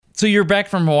So you're back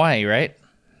from Hawaii, right?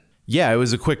 Yeah, it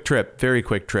was a quick trip, very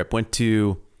quick trip. Went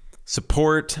to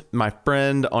support my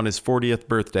friend on his 40th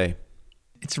birthday.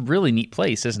 It's a really neat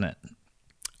place, isn't it?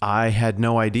 I had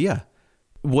no idea.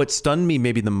 What stunned me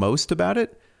maybe the most about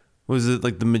it was that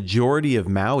like the majority of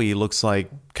Maui looks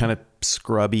like kind of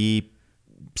scrubby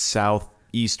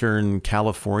southeastern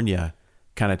California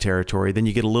kind of territory. Then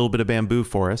you get a little bit of bamboo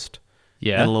forest,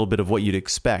 Yeah. and a little bit of what you'd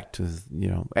expect, and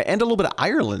a little bit of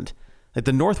Ireland. Like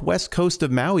the northwest coast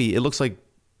of Maui, it looks like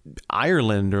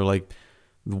Ireland or like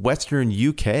Western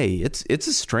UK. It's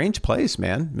a strange place,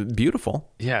 man. Beautiful.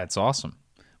 Yeah, it's awesome.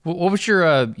 What was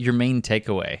your main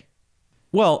takeaway?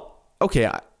 Well,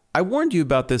 okay, I warned you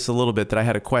about this a little bit, that I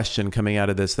had a question coming out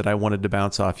of this that I wanted to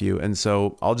bounce off you, and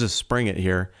so I'll just spring it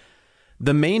here.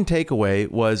 The main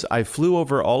takeaway was I flew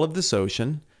over all of this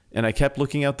ocean, and I kept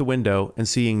looking out the window and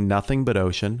seeing nothing but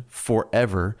ocean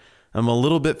forever. I'm a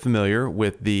little bit familiar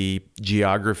with the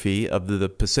geography of the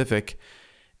Pacific,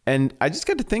 and I just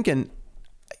got to thinking,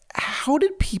 how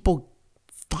did people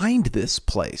find this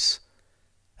place?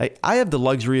 I have the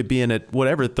luxury of being at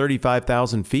whatever,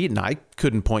 35,000 feet, and I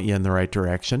couldn't point you in the right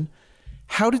direction.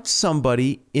 How did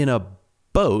somebody in a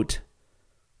boat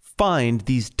find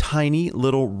these tiny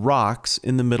little rocks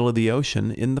in the middle of the ocean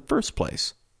in the first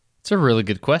place? It's a really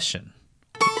good question.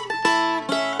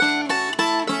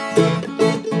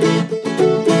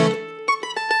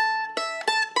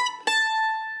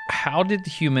 How did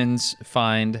humans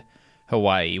find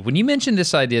Hawaii? When you mentioned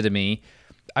this idea to me,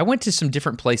 I went to some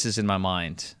different places in my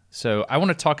mind. So I want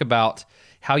to talk about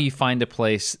how you find a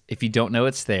place if you don't know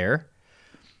it's there,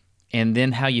 and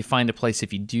then how you find a place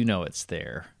if you do know it's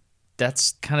there.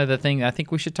 That's kind of the thing I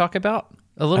think we should talk about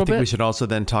a little bit. I think we should also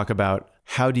then talk about,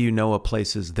 how do you know a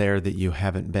place is there that you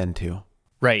haven't been to?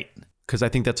 Right. Because I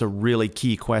think that's a really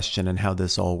key question in how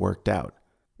this all worked out.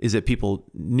 Is that people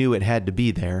knew it had to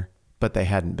be there, but they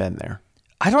hadn't been there.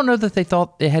 I don't know that they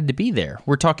thought it had to be there.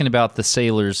 We're talking about the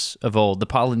sailors of old, the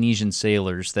Polynesian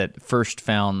sailors that first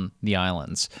found the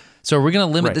islands. So are we going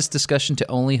to limit this discussion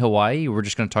to only Hawaii? Or we're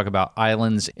just going to talk about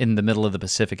islands in the middle of the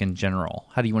Pacific in general?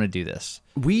 How do you want to do this?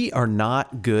 We are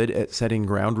not good at setting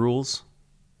ground rules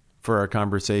for our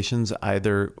conversations,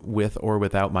 either with or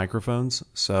without microphones.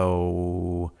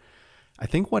 So I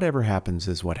think whatever happens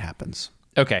is what happens.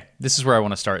 Okay, this is where I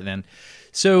want to start then.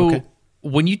 So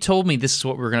when you told me this is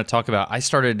what we were going to talk about, I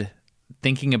started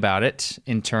thinking about it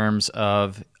in terms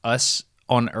of us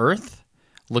on Earth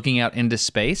looking out into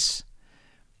space.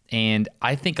 And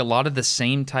I think a lot of the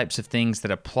same types of things that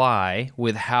apply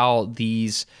with how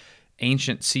these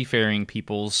ancient seafaring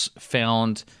peoples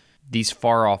found these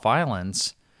far-off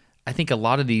islands, I think a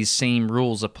lot of these same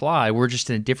rules apply. We're just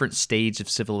in a different stage of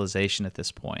civilization at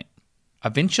this point.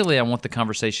 Eventually, I want the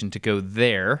conversation to go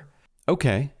there.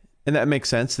 Okay. And that makes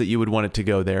sense that you would want it to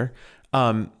go there.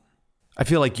 I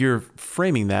feel like you're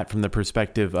framing that from the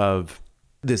perspective of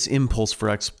this impulse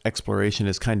for exploration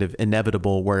is kind of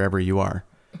inevitable wherever you are.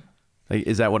 Like,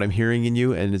 is that what I'm hearing in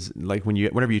you? And is like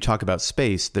whenever you talk about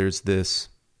space, there's this,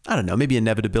 I don't know, maybe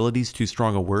inevitability is too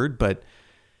strong a word, but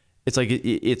it's like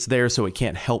it's there, so it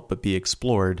can't help but be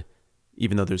explored,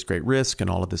 even though there's great risk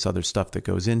and all of this other stuff that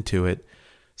goes into it.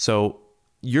 So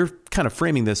you're kind of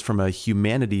framing this from a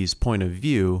humanities point of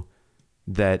view,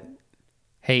 that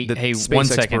Hey, space 1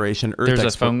 second. exploration, Earth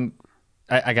There's a phone.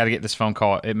 I got to get this phone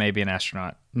call. It may be an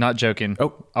astronaut. Not joking.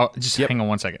 Just hang on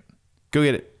 1 second. Go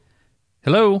get it.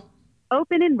 Hello.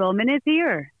 Open enrollment is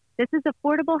here. This is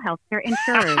Affordable Healthcare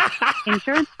Insurers.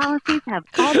 Insurance policies have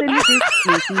all been reduced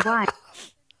nationwide.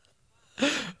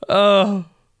 Oh,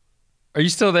 are you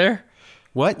still there?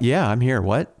 What? Yeah, I'm here.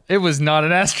 What? It was not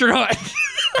an astronaut.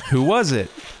 Who was it?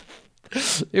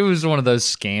 It was one of those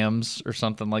scams or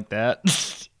something like that.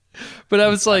 But I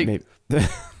was like,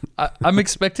 I'm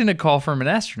expecting a call from an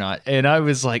astronaut. And I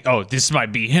was like, oh, this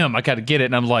might be him. I got to get it.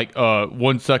 And I'm like,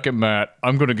 1 second, Matt.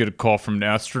 I'm going to get a call from an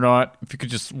astronaut. If you could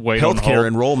just wait on hold. Healthcare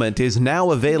enrollment is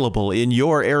now available in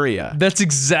your area. That's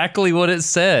exactly what it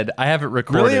said. I have it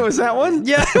recorded. Really? It was that one?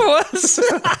 Yeah, it was.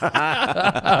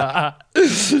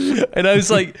 And I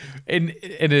was like, and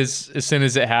as soon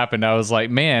as it happened, I was like,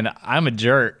 man, I'm a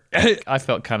jerk. I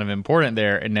felt kind of important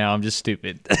there, and now I'm just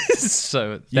stupid.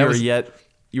 So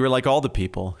you were like all the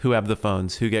people who have the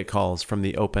phones who get calls from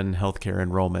the open healthcare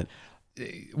enrollment.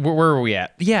 Where were we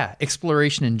at? Yeah,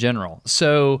 exploration in general.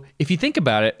 So if you think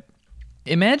about it,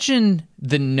 imagine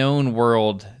the known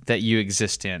world that you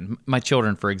exist in. My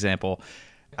children, for example,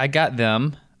 I got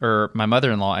them, or my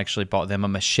mother-in-law actually bought them a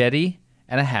machete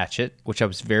and a hatchet, which I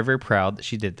was very, very proud that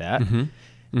she did that.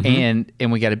 Mm-hmm. Mm-hmm.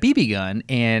 And we got a BB gun,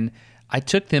 and I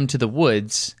took them to the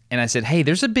woods, and I said, hey,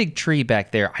 there's a big tree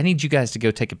back there. I need you guys to go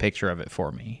take a picture of it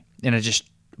for me. And I just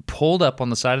pulled up on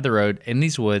the side of the road in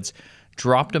these woods,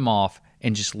 dropped them off,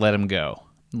 and just let them go.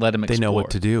 Let them explore. They know what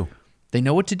to do. They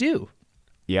know what to do.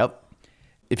 Yep.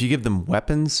 If you give them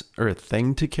weapons or a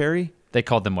thing to carry, They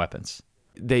called them weapons.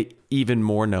 they even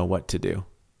more know what to do.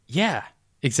 Yeah,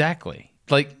 exactly.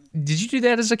 Like, did you do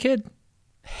that as a kid?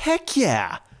 Heck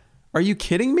yeah. Are you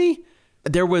kidding me?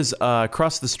 There was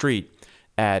across the street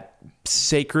at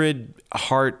Sacred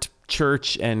Heart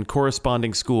Church and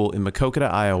Corresponding School in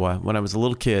Maquoketa, Iowa, when I was a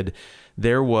little kid,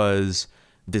 there was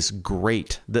this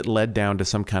grate that led down to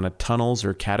some kind of tunnels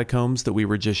or catacombs that we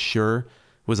were just sure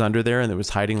was under there, and it was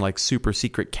hiding like super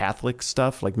secret Catholic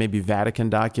stuff, like maybe Vatican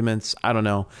documents. I don't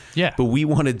know. Yeah. But we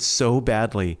wanted so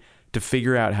badly to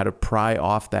figure out how to pry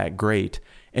off that grate.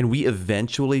 And we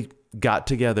eventually got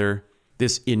together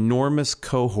this enormous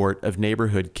cohort of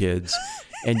neighborhood kids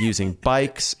and using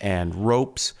bikes and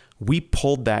ropes, we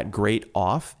pulled that grate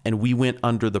off and we went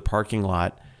under the parking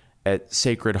lot at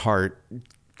Sacred Heart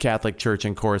Catholic Church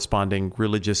and Corresponding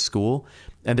Religious School.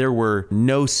 And there were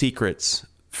no secrets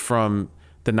from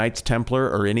the Knights Templar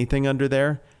or anything under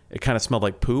there. It kind of smelled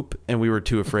like poop and we were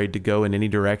too afraid to go in any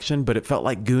direction, but it felt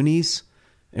like Goonies.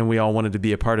 And we all wanted to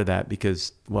be a part of that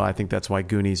because, well, I think that's why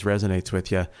Goonies resonates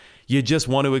with you. You just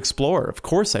want to explore. Of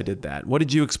course I did that. What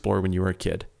did you explore when you were a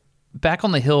kid? Back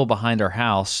on the hill behind our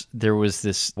house, there was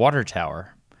this water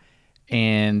tower.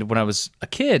 And when I was a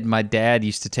kid, my dad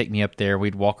used to take me up there.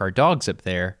 We'd walk our dogs up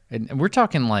there. And we're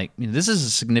talking like, this is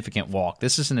a significant walk.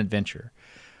 This is an adventure.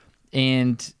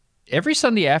 And every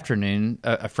Sunday afternoon,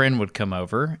 a friend would come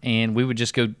over and we would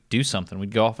just go do something.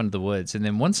 We'd go off into the woods. And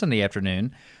then one Sunday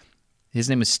afternoon, his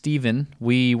name was Steven.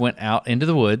 We went out into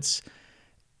the woods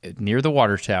near the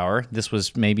water tower. This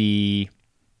was maybe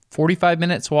 45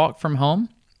 minutes walk from home.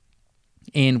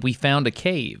 And we found a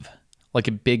cave, like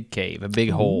a big cave, a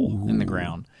big hole in the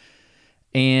ground.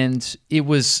 And it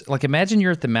was like, imagine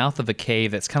you're at the mouth of a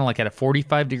cave that's kind of like at a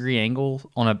 45-degree angle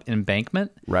on an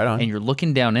embankment. Right on. And you're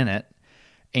looking down in it.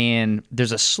 And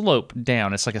there's a slope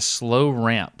down. It's like a slow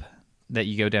ramp that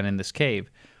you go down in this cave.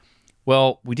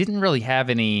 Well, we didn't really have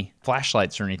any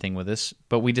flashlights or anything with us,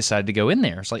 but we decided to go in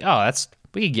there. It's like,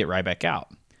 we could get right back out.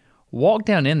 Walk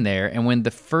down in there, and when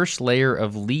the first layer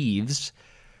of leaves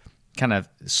kind of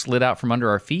slid out from under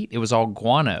our feet, it was all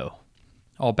guano,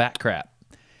 all bat crap.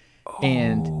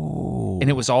 And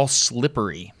it was all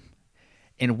slippery.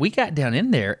 And we got down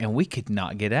in there, and we could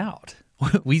not get out.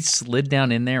 We slid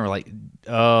down in there. We're like,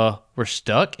 we're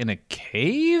stuck in a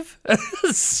cave?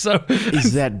 So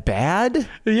is that bad?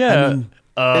 Yeah. I mean,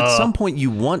 at some point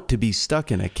you want to be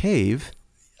stuck in a cave.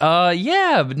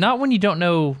 Yeah, but not when you don't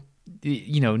know,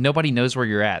 nobody knows where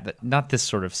you're at. Not this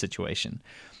sort of situation.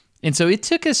 And so it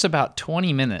took us about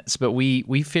 20 minutes, but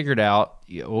we figured out,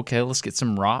 okay, let's get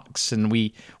some rocks. And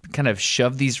we kind of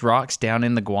shoved these rocks down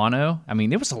in the guano. I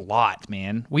mean, it was a lot,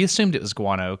 man. We assumed it was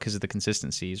guano because of the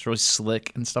consistency. It's really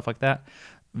slick and stuff like that.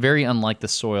 Very unlike the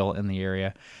soil in the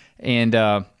area.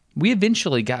 And we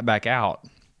eventually got back out,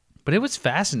 but it was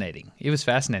fascinating.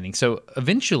 So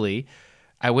eventually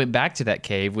I went back to that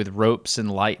cave with ropes and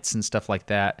lights and stuff like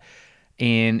that.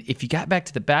 And if you got back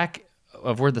to the back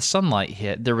of where the sunlight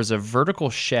hit, there was a vertical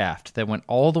shaft that went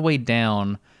all the way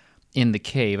down in the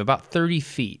cave, about 30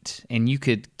 feet. And you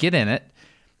could get in it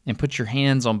and put your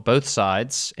hands on both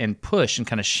sides and push and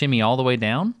kind of shimmy all the way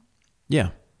down. Yeah.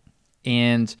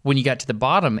 And when you got to the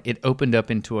bottom, it opened up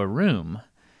into a room.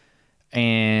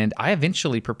 And I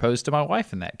eventually proposed to my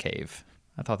wife in that cave.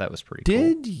 I thought that was pretty cool.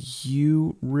 Did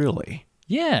you really?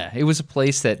 Yeah, it was a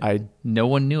place that no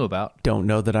one knew about. Don't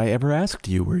know that I ever asked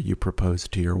you where you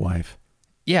proposed to your wife.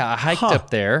 Yeah, I hiked up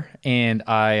there and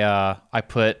I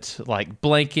put like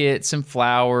blankets and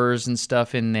flowers and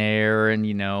stuff in there, and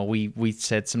we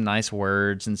said some nice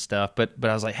words and stuff. But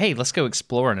I was like, hey, let's go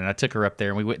exploring, and I took her up there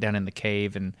and we went down in the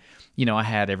cave, and I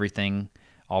had everything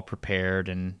all prepared,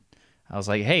 and I was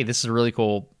like, hey, this is a really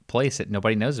cool place that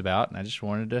nobody knows about, and I just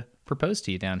wanted to propose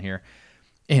to you down here.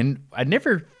 And I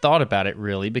never thought about it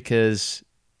really because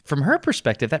from her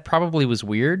perspective, that probably was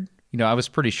weird. I was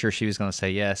pretty sure she was going to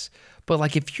say yes. But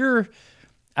like if you're,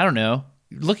 I don't know,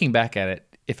 looking back at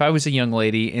it, if I was a young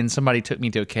lady and somebody took me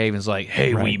to a cave and was like,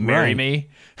 hey, will you marry me?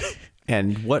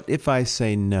 And what if I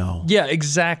say no? Yeah,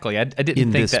 exactly. I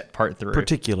didn't think that part through.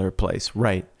 Particular place,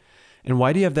 right. And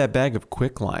why do you have that bag of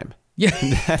quicklime? Yeah.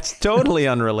 That's totally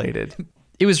unrelated.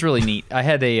 It was really neat. I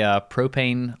had a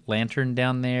propane lantern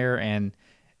down there, and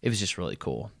it was just really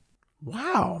cool.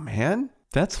 Wow, man.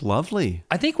 That's lovely.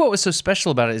 I think what was so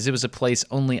special about it is it was a place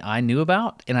only I knew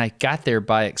about, and I got there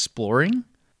by exploring.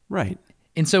 Right.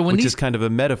 And so which is kind of a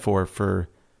metaphor for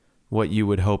what you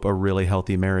would hope a really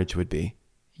healthy marriage would be.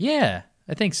 Yeah,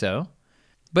 I think so.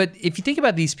 But if you think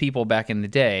about these people back in the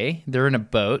day, they're in a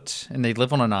boat and they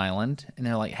live on an island and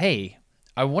they're like, hey,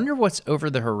 I wonder what's over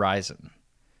the horizon.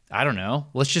 I don't know.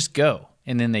 Let's just go.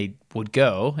 And then they would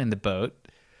go in the boat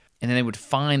and then they would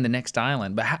find the next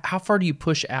island. But how far do you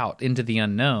push out into the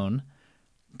unknown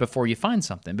before you find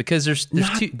something? Because there's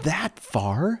Not two. that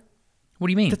far. What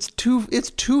do you mean? It's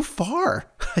too far.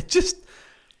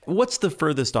 What's the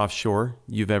furthest offshore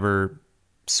you've ever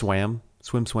swam?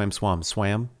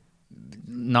 Swam?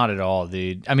 Not at all,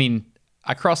 dude. I mean,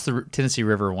 I crossed the Tennessee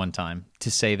River one time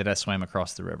to say that I swam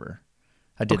across the river.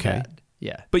 I did that.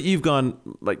 Yeah. But you've gone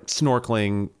like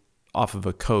snorkeling off of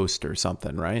a coast or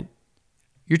something, right?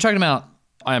 You're talking about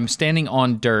I'm standing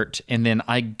on dirt and then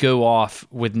I go off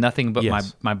with nothing but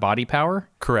Yes. my body power?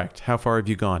 Correct. How far have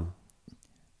you gone?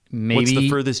 Maybe What's the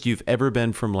furthest you've ever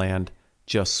been from land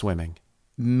just swimming?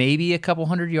 maybe a couple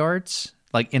hundred yards,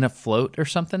 like in a float or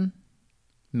something.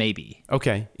 Maybe.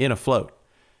 Okay, in a float.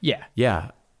 Yeah.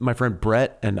 Yeah. My friend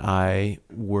Brett and I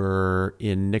were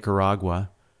in Nicaragua,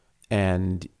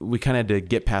 and we kind of had to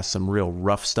get past some real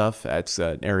rough stuff. It's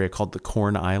an area called the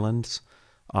Corn Islands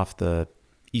off the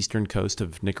eastern coast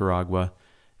of Nicaragua.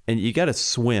 And you got to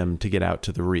swim to get out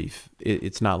to the reef.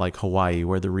 It's not like Hawaii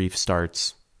where the reef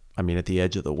starts, I mean, at the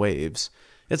edge of the waves.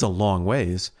 It's a long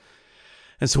ways.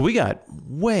 And so we got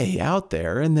way out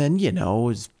there, and then, you know, it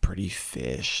was pretty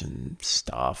fish and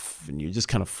stuff, and you're just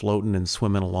kind of floating and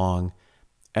swimming along.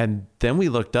 And then we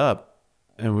looked up,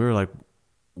 and we were like,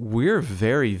 we're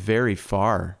very, very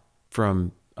far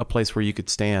from a place where you could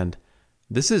stand.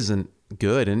 This isn't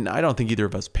good. And I don't think either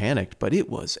of us panicked, but it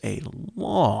was a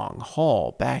long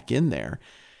haul back in there.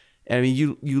 And I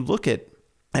mean, you look at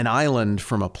an island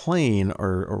from a plane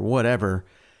or whatever,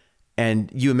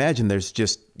 and you imagine there's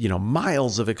just, you know,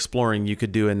 miles of exploring you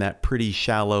could do in that pretty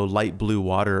shallow light blue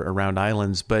water around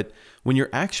islands. But when you're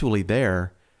actually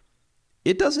there,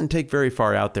 it doesn't take very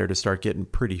far out there to start getting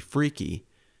pretty freaky.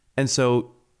 And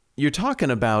so you're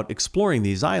talking about exploring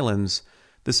these islands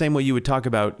the same way you would talk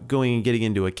about going and getting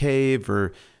into a cave,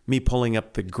 or me pulling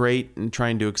up the grate and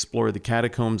trying to explore the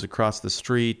catacombs across the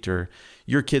street, or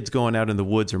your kids going out in the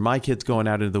woods, or my kids going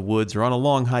out into the woods, or on a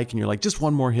long hike and you're like, just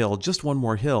one more hill, just one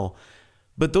more hill.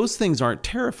 But those things aren't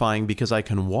terrifying because I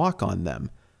can walk on them,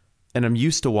 and I'm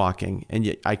used to walking, and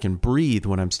yet I can breathe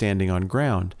when I'm standing on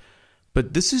ground.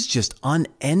 But this is just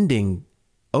unending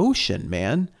ocean,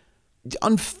 man.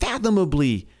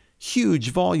 Unfathomably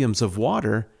huge volumes of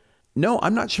water. No,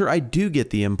 I'm not sure I do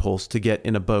get the impulse to get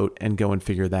in a boat and go and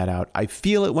figure that out. I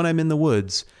feel it when I'm in the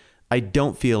woods. I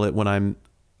don't feel it when I'm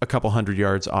a couple hundred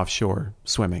yards offshore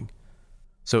swimming.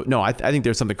 So no, I think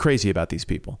there's something crazy about these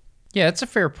people. Yeah, that's a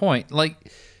fair point.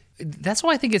 Like, that's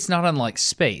why I think it's not unlike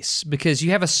space, because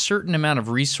you have a certain amount of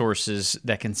resources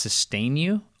that can sustain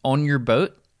you on your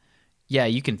boat. Yeah,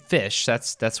 you can fish.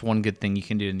 That's one good thing you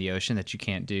can do in the ocean that you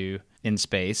can't do in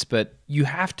space, but you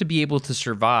have to be able to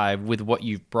survive with what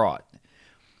you've brought.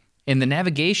 And the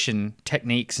navigation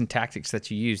techniques and tactics that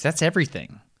you use, that's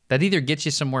everything. That either gets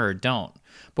you somewhere or don't.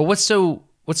 But what's so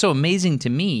amazing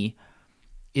to me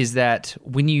is that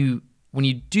when you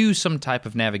do some type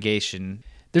of navigation,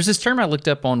 there's this term I looked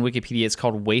up on Wikipedia. It's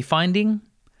called wayfinding.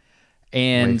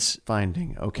 And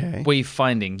Wayfinding, okay.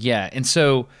 Wayfinding, yeah. And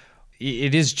so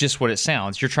it is just what it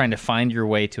sounds. You're trying to find your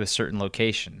way to a certain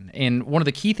location. And one of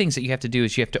the key things that you have to do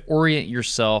is you have to orient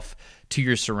yourself to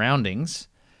your surroundings.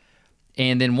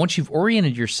 And then once you've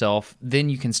oriented yourself, then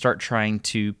you can start trying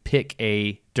to pick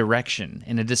a direction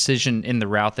and a decision in the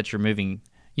route that you're moving.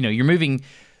 You know, you're moving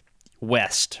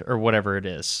west or whatever it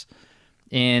is.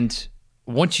 And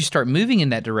once you start moving in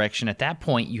that direction, at that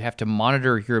point, you have to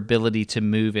monitor your ability to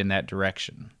move in that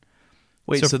direction.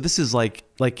 Wait, so this is like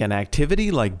an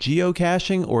activity like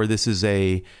geocaching, or this is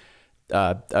a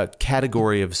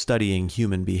category of studying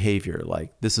human behavior?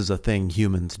 Like this is a thing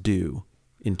humans do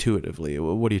intuitively.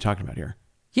 What are you talking about here?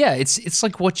 Yeah, it's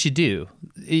like what you do.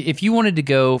 If you wanted to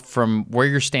go from where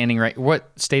you're standing right,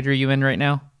 what state are you in right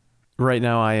now? Right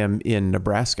now I am in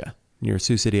Nebraska, near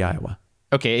Sioux City, Iowa.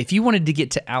 Okay, if you wanted to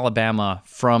get to Alabama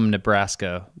from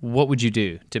Nebraska, what would you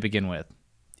do to begin with?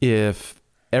 If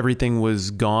everything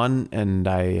was gone and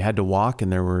I had to walk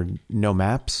and there were no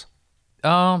maps?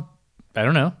 I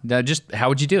don't know. Just how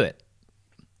would you do it?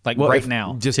 Like right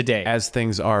now, just today. As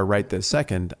things are right this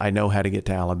second, I know how to get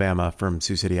to Alabama from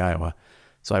Sioux City, Iowa.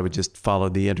 So I would just follow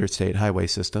the interstate highway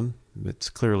system. It's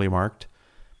clearly marked.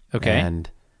 Okay. And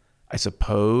I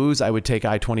suppose I would take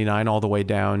I-29 all the way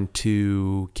down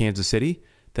to Kansas City.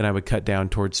 Then I would cut down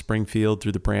towards Springfield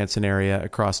through the Branson area,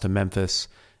 across to Memphis,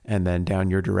 and then down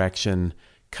your direction,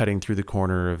 cutting through the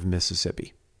corner of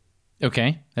Mississippi.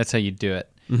 Okay, that's how you do it.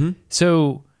 Mm-hmm.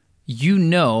 So you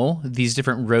know these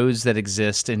different roads that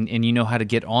exist and you know how to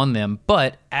get on them,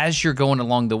 but as you're going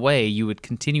along the way, you would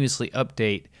continuously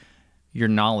update your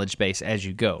knowledge base as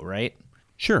you go, right?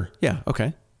 Sure. Yeah.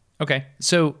 Okay. Okay.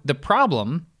 So the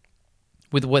problem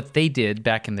with what they did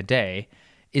back in the day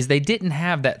is they didn't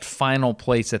have that final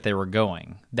place that they were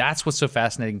going. That's what's so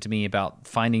fascinating to me about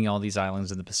finding all these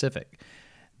islands in the Pacific.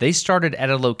 They started at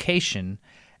a location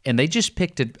and they just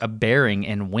picked a bearing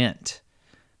and went.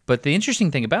 But the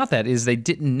interesting thing about that is they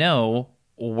didn't know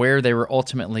where they were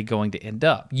ultimately going to end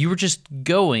up. You were just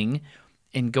going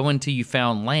and go until you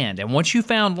found land. And once you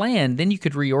found land, then you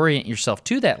could reorient yourself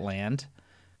to that land,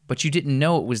 but you didn't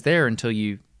know it was there until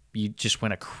you just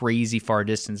went a crazy far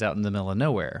distance out in the middle of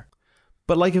nowhere.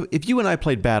 But like if you and I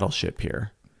played Battleship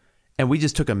here, and we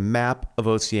just took a map of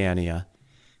Oceania,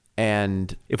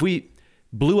 and if we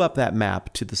blew up that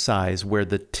map to the size where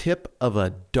the tip of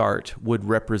a dart would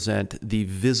represent the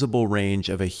visible range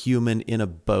of a human in a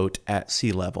boat at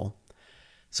sea level.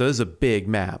 So this is a big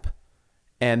map.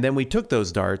 And then we took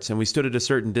those darts and we stood at a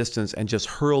certain distance and just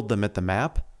hurled them at the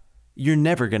map. You're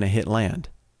never going to hit land.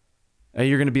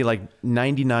 You're going to be like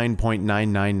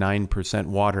 99.999%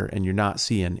 water and you're not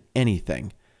seeing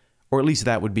anything. Or at least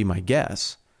that would be my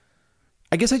guess.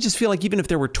 I guess I just feel like even if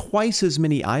there were twice as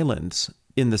many islands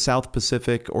in the South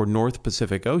Pacific or North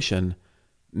Pacific Ocean,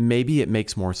 maybe it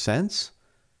makes more sense.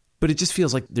 But it just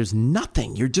feels like there's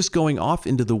nothing. You're just going off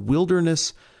into the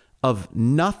wilderness of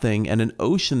nothing and an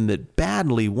ocean that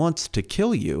badly wants to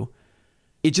kill you.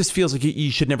 It just feels like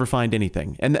you should never find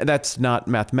anything. And that's not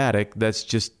mathematic. That's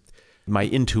just my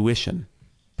intuition.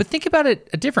 But think about it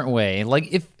a different way.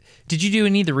 Like, did you do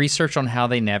any of the research on how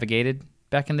they navigated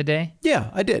back in the day? Yeah,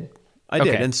 I did. I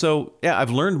did. And so, yeah, I've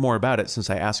learned more about it since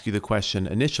I asked you the question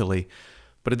initially.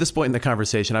 But at this point in the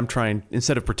conversation, I'm trying,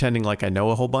 instead of pretending like I know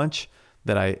a whole bunch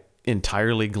that I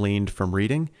entirely gleaned from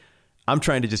reading, I'm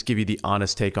trying to just give you the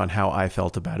honest take on how I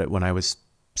felt about it when I was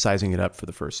sizing it up for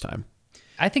the first time.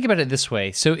 I think about it this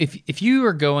way. So if you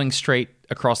are going straight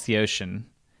across the ocean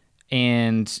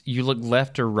and you look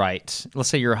left or right, let's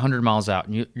say you're 100 miles out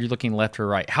and you're looking left or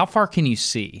right, how far can you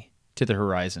see to the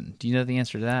horizon? Do you know the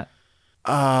answer to that?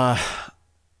 I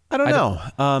don't know.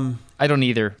 I don't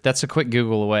either. That's a quick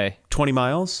Google away. 20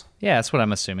 miles? Yeah, that's what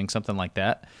I'm assuming, something like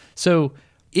that. So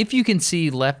if you can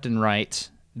see left and right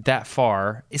that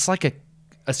far, it's like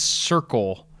a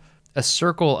circle. A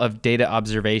circle of data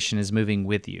observation is moving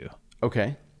with you.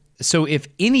 Okay. So if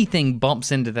anything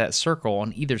bumps into that circle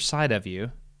on either side of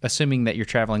you, assuming that you're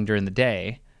traveling during the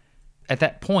day, at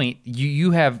that point,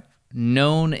 you have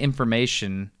known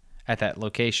information at that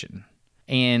location.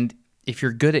 And if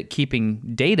you're good at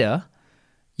keeping data,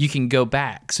 you can go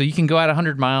back. So you can go out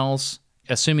 100 miles,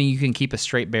 assuming you can keep a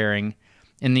straight bearing,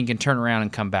 and then you can turn around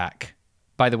and come back.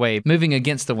 By the way, moving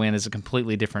against the wind is a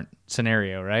completely different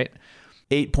scenario, right?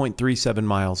 8.37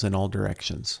 miles in all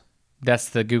directions. That's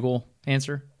the Google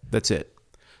answer? That's it.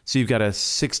 So you've got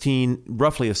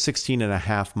roughly a 16 and a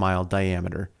half mile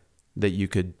diameter that you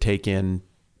could take in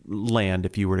land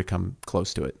if you were to come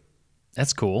close to it.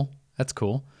 That's cool. That's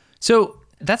cool. So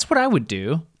that's what I would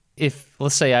do if,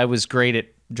 let's say, I was great at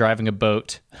driving a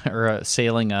boat or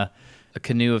sailing a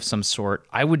canoe of some sort.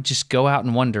 I would just go out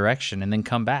in one direction and then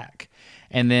come back.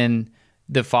 And then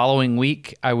the following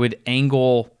week, I would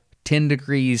angle 10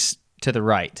 degrees to the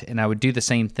right, and I would do the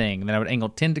same thing. And then I would angle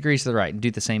 10 degrees to the right and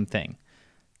do the same thing.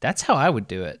 That's how I would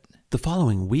do it. The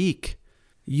following week?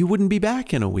 You wouldn't be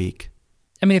back in a week.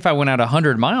 I mean, if I went out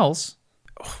 100 miles.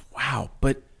 Oh, wow.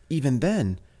 But even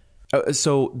then...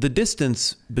 so the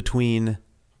distance between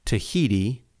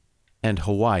Tahiti and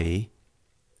Hawaii,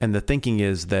 and the thinking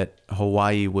is that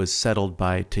Hawaii was settled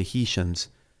by Tahitians,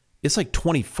 it's like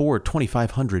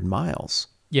 2,500 miles.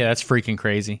 Yeah, that's freaking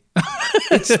crazy.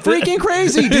 It's freaking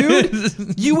crazy,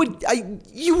 dude. You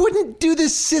wouldn't do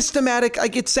this systematic.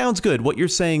 Like, it sounds good. What you're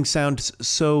saying sounds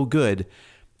so good.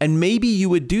 And maybe you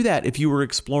would do that if you were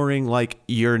exploring like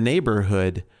your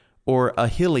neighborhood or a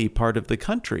hilly part of the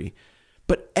country.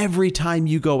 But every time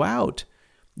you go out,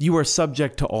 you are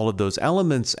subject to all of those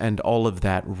elements and all of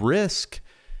that risk.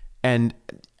 And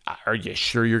are you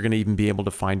sure you're going to even be able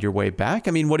to find your way back?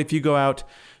 I mean, what if you go out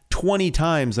 20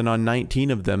 times and on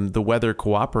 19 of them, the weather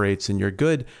cooperates and you're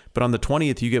good, but on the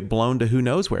 20th, you get blown to who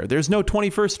knows where? There's no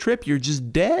 21st trip. You're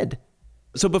just dead.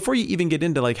 So before you even get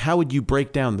into like, how would you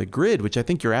break down the grid, which I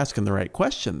think you're asking the right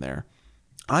question there,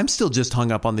 I'm still just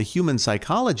hung up on the human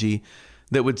psychology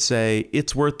that would say,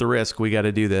 it's worth the risk. We got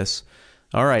to do this.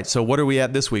 All right. So what are we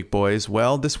at this week, boys?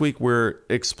 Well, this week we're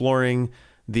exploring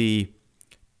the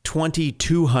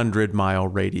 2,200 mile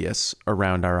radius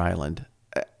around our island.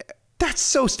 That's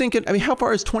so stinking. I mean, how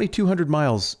far is 2,200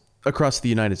 miles across the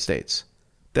United States.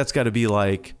 That's got to be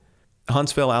like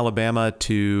Huntsville, Alabama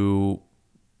to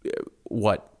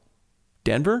what?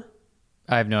 Denver?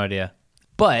 I have no idea.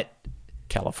 But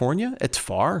California? It's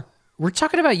far. we're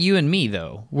talking about you and me,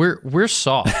 though. We're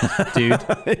soft, dude.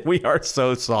 We are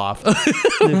so soft.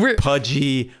 We're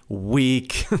Pudgy,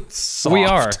 weak, soft. We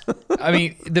are. I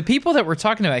mean, the people that we're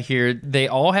talking about here, they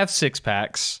all have six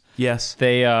packs. Yes.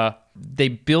 They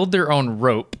build their own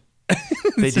rope.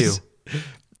 They do.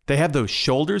 They have those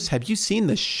shoulders. Have you seen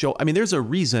the show? I mean, there's a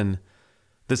reason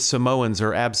the Samoans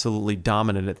are absolutely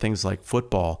dominant at things like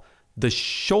football. The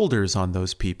shoulders on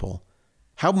those people.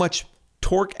 How much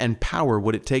torque and power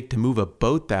would it take to move a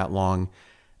boat that long?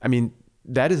 I mean,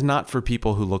 that is not for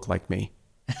people who look like me.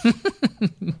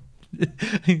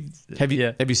 Have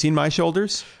you seen my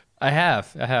shoulders? I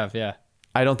have, yeah.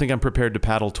 I don't think I'm prepared to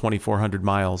paddle 2,400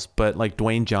 miles, but like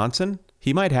Dwayne Johnson,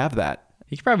 he might have that.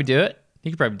 He could probably do it.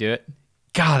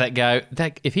 God, that guy,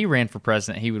 if he ran for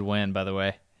president, he would win, by the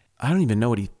way. I don't even know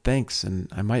what he thinks, and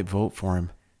I might vote for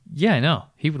him. Yeah, I know.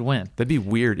 He would win. That'd be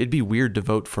weird. It'd be weird to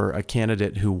vote for a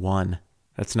candidate who won.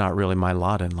 That's not really my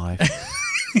lot in life.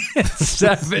 I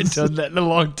haven't done that in a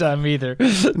long time either.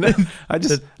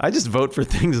 I just vote for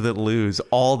things that lose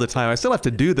all the time. I still have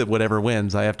to do that. Whatever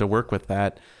wins, I have to work with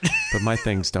that. But my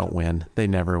things don't win. They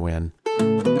never win.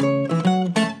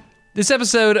 This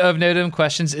episode of No Dumb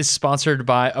Questions is sponsored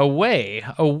by Away.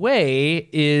 Away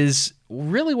is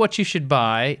really what you should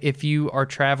buy if you are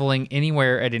traveling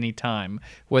anywhere at any time,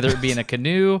 whether it be in a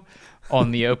canoe,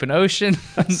 on the open ocean,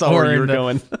 I saw where you were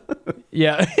going.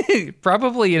 Yeah,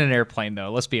 probably in an airplane,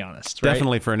 though. Let's be honest. Right?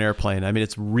 Definitely for an airplane. I mean,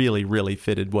 it's really, really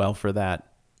fitted well for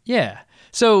that. Yeah.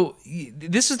 So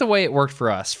this is the way it worked for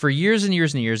us. For years and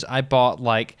years and years, I bought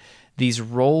like these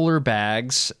roller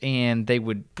bags, and they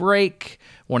would break.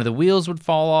 One of the wheels would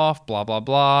fall off, blah, blah,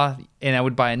 blah. And I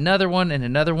would buy another one,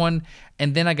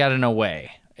 and then I got an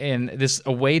Away. And this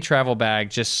Away travel bag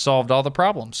just solved all the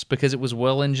problems because it was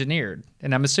well engineered.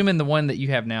 And I'm assuming the one that you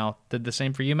have now did the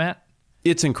same for you, Matt?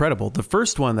 It's incredible. The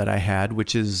first one that I had,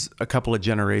 which is a couple of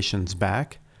generations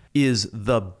back, is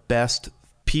the best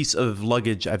piece of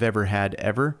luggage I've ever had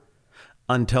ever,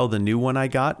 until the new one I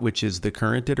got, which is the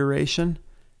current iteration.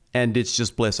 And it's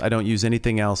just bliss. I don't use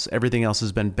anything else. Everything else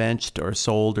has been benched or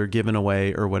sold or given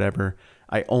away or whatever.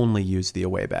 I only use the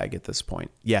Away bag at this point.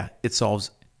 Yeah, it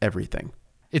solves everything.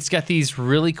 It's got these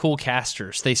really cool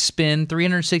casters. They spin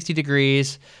 360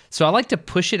 degrees. So I like to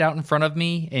push it out in front of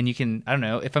me, and you can, I don't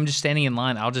know, if I'm just standing in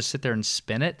line, I'll just sit there and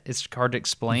spin it. It's hard to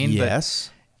explain. Yes.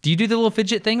 But do you do the little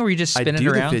fidget thing, or you just spin it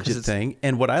around? I do the fidget thing,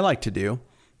 and what I like to do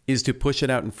is to push it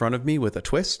out in front of me with a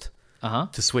twist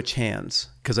to switch hands,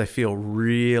 because I feel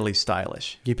really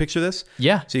stylish. Can you picture this?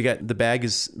 Yeah. So you got, the bag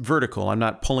is vertical. I'm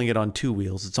not pulling it on two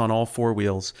wheels. It's on all four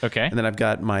wheels. Okay. And then I've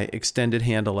got my extended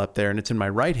handle up there, and it's in my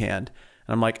right hand.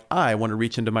 And I'm like, I want to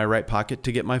reach into my right pocket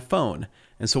to get my phone.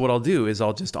 And so what I'll do is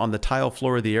I'll just, on the tile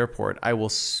floor of the airport, I will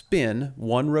spin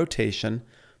one rotation,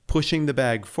 pushing the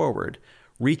bag forward,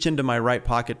 reach into my right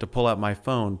pocket to pull out my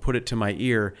phone, put it to my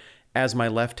ear as my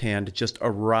left hand just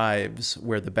arrives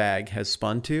where the bag has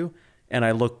spun to. And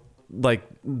I look like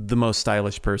the most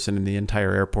stylish person in the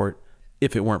entire airport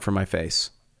if it weren't for my face.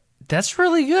 That's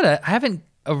really good. I haven't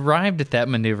arrived at that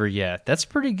maneuver yet. That's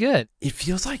pretty good. It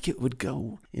feels like it would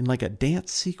go in like a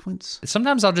dance sequence.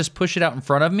 Sometimes I'll just push it out in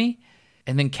front of me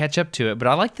and then catch up to it. But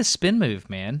I like the spin move,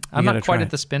 man. I'm not quite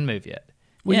at the spin move yet.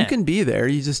 Well, you can be there.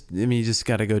 You just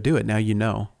got to go do it. Now you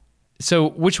know. So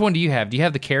which one do you have? Do you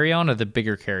have the carry-on or the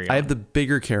bigger carry-on? I have the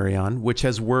bigger carry-on, which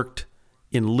has worked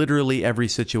in literally every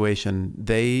situation.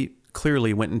 They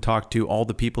clearly went and talked to all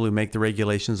the people who make the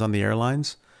regulations on the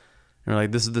airlines. They're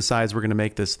like, this is the size we're going to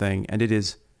make this thing. And it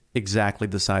is exactly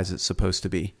the size it's supposed to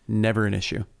be. Never an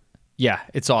issue. Yeah,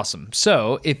 it's awesome.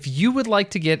 So if you would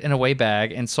like to get an Away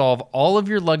bag and solve all of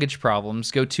your luggage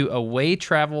problems, go to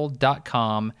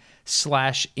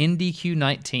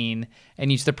awaytravel.com/NDQ19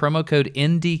 and use the promo code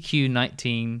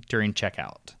NDQ19 during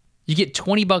checkout. You get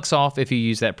 $20 off if you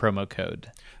use that promo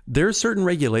code. There are certain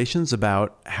regulations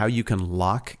about how you can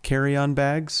lock carry-on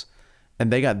bags.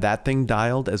 And they got that thing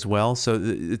dialed as well. So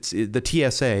the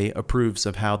TSA approves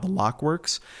of how the lock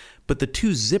works. But the two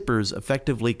zippers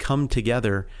effectively come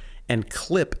together and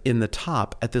clip in the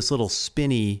top at this little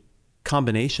spinny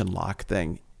combination lock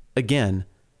thing. Again,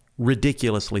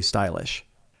 ridiculously stylish.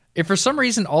 If for some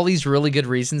reason all these really good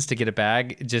reasons to get a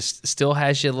bag just still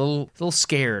has you a little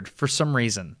scared for some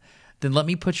reason, then let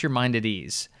me put your mind at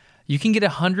ease. You can get a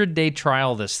 100-day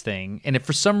trial of this thing. And if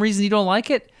for some reason you don't like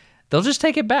it, they'll just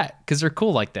take it back because they're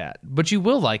cool like that. But you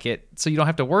will like it, so you don't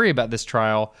have to worry about this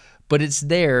trial. But it's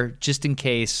there just in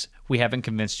case we haven't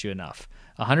convinced you enough.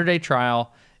 A 100-day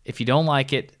trial If you don't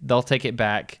like it, they'll take it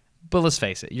back. But let's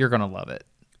face it, you're going to love it.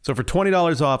 So for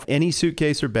 $20 off any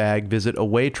suitcase or bag, visit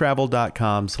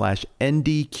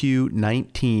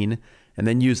awaytravel.com/NDQ19 and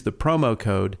then use the promo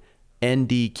code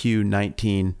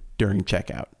NDQ19 during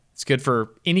checkout. It's good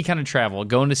for any kind of travel.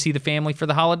 Going to see the family for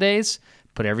the holidays,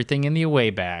 put everything in the away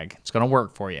bag. It's going to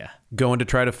work for you. Going to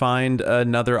try to find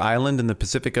another island in the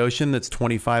Pacific Ocean that's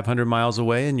 2,500 miles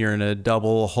away and you're in a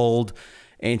double-hulled,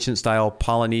 ancient-style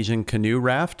Polynesian canoe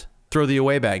raft? Throw the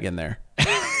away bag in there.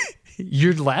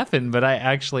 You're laughing, but I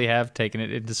actually have taken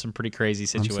it into some pretty crazy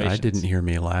situations. I didn't hear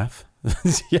me laugh.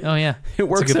 Yeah. Oh, yeah. It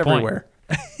works everywhere.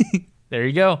 There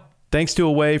you go. Thanks to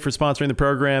Away for sponsoring the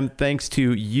program. Thanks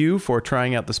to you for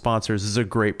trying out the sponsors. This is a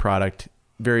great product.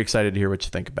 Very excited to hear what you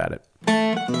think about it.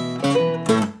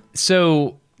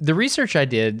 So the research I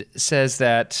did says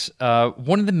that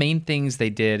one of the main things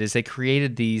they did is they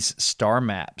created these star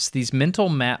maps, these mental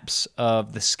maps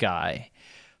of the sky.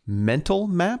 Mental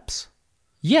maps?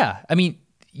 Yeah. I mean,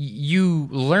 you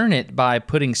learn it by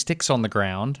putting sticks on the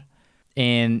ground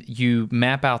and you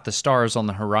map out the stars on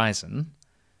the horizon,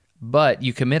 but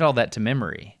you commit all that to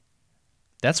memory.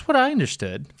 That's what I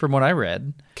understood from what I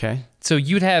read. Okay. So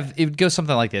it would go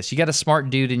something like this. You got a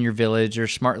smart dude in your village or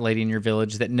smart lady in your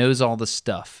village that knows all the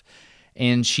stuff.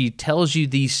 And she tells you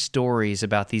these stories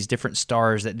about these different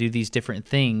stars that do these different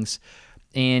things.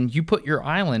 And you put your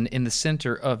island in the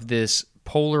center of this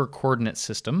polar coordinate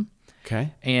system.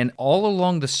 Okay. And all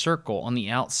along the circle on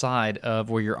the outside of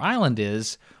where your island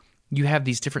is, you have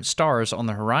these different stars on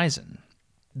the horizon.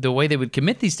 The way they would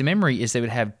commit these to memory is they would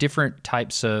have different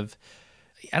types of,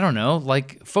 I don't know,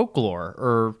 like folklore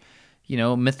or,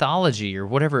 mythology or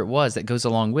whatever it was that goes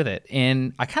along with it.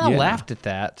 And I kind of laughed at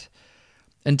that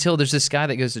until there's this guy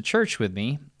that goes to church with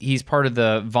me. He's part of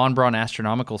the Von Braun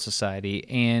Astronomical Society.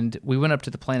 And we went up to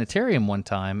the planetarium one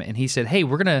time and he said, hey,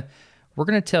 we're going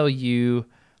to tell you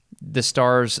the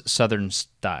stars Southern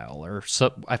style, or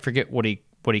I forget what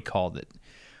he called it.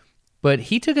 But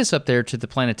he took us up there to the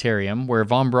planetarium where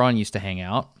Von Braun used to hang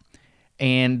out,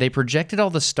 and they projected all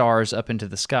the stars up into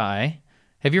the sky.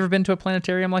 Have you ever been to a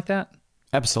planetarium like that?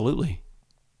 Absolutely.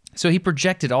 So he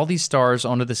projected all these stars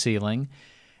onto the ceiling,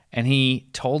 and he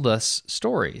told us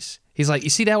stories. He's like, you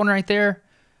see that one right there?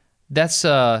 That's,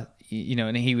 and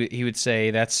he would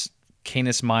say, that's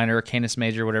Canis Minor, Canis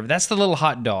Major, whatever. That's the little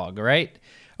hot dog, right?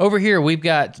 Over here, we've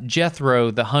got Jethro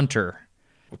the Hunter.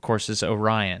 Of course, is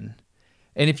Orion.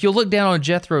 And if you look down on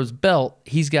Jethro's belt,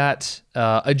 he's got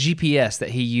a GPS that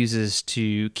he uses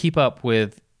to keep up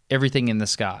with everything in the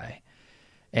sky.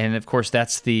 And of course,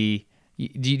 that's do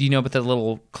you know about the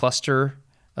little cluster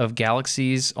of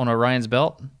galaxies on Orion's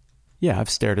belt? Yeah, I've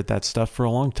stared at that stuff for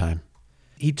a long time.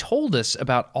 He told us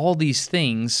about all these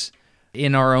things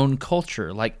in our own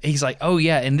culture. Like, he's like, oh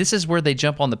yeah, and this is where they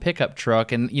jump on the pickup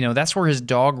truck, and that's where his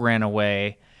dog ran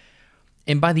away.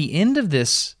 And by the end of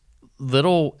this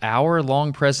little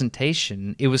hour-long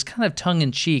presentation, it was kind of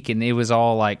tongue-in-cheek, and it was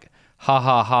all like, ha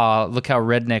ha ha, look how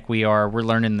redneck we are, we're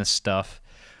learning this stuff.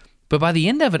 But by the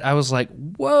end of it, I was like,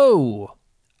 whoa,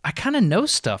 I kind of know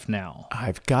stuff now.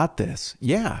 I've got this.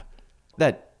 Yeah.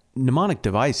 That mnemonic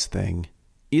device thing,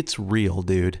 it's real,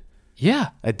 dude. Yeah.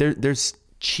 There's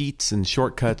cheats and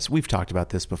shortcuts, we've talked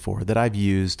about this before, that I've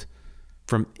used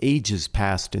from ages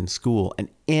past in school. And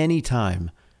any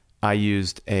time I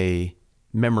used a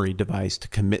memory device to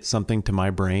commit something to my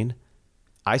brain,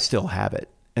 I still have it.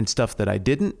 And stuff that I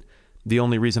didn't, the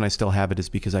only reason I still have it is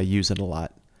because I use it a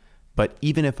lot. But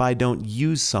even if I don't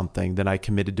use something that I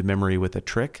committed to memory with a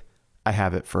trick, I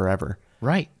have it forever.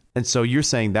 Right. And so you're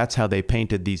saying that's how they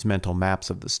painted these mental maps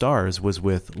of the stars, was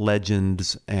with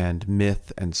legends and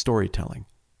myth and storytelling.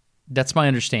 That's my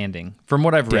understanding from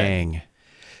what I've read. Dang.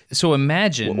 So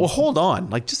imagine. Well, hold on.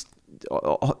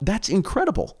 That's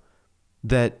incredible.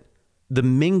 That the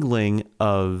mingling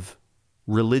of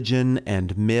religion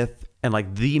and myth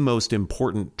and the most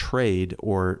important trade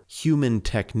or human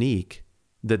technique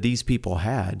that these people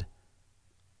had,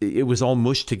 it was all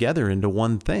mushed together into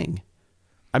one thing.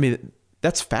 I mean,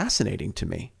 that's fascinating to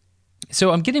me.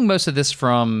 So I'm getting most of this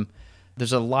from,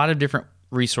 there's a lot of different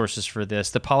resources for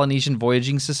this. The Polynesian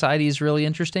Voyaging Society is really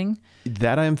interesting.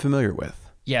 That I am familiar with.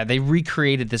 Yeah, they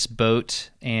recreated this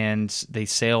boat and they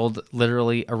sailed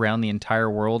literally around the entire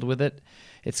world with it.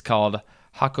 It's called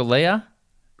Hakulea.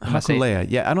 Hakulea.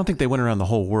 Yeah, I don't think they went around the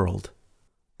whole world.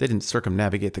 They didn't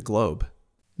circumnavigate the globe.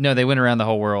 No, they went around the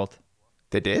whole world.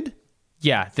 They did?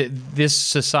 Yeah, this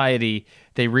society,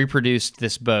 they reproduced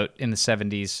this boat in the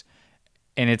 70s,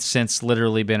 and it's since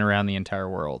literally been around the entire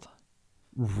world.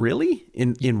 Really?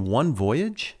 In one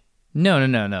voyage?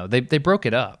 No. They broke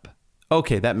it up.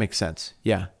 Okay, that makes sense.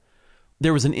 Yeah.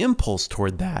 there was an impulse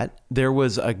toward that. There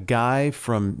was a guy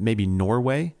from maybe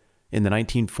Norway in the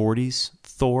 1940s,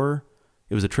 Thor.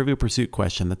 It was a Trivial Pursuit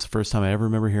question. That's the first time I ever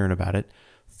remember hearing about it.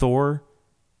 Thor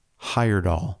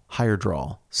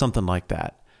Heyerdahl, something like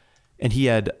that. And he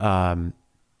had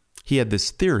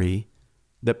this theory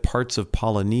that parts of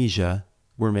Polynesia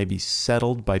were maybe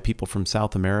settled by people from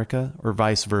South America or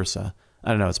vice versa. I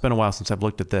don't know. It's been a while since I've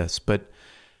looked at this, but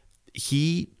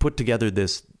he put together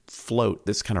this float,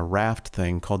 this kind of raft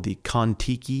thing called the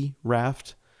Kon-Tiki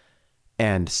raft,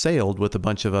 and sailed with a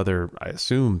bunch of other, I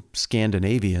assume,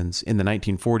 Scandinavians in the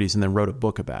 1940s, and then wrote a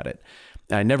book about it.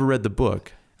 And I never read the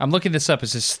book. I'm looking this up.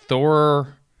 Is this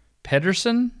Thor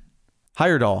Pedersen?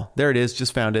 Heyerdahl. There it is.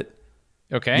 Just found it.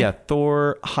 Okay. Yeah,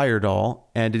 Thor Heyerdahl,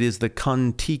 and it is the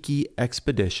Kon-Tiki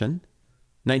expedition,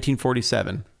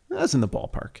 1947. That's in the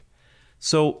ballpark.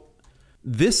 So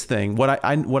this thing, what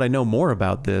I know more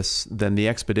about this than the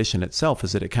expedition itself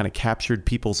is that it kind of captured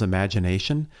people's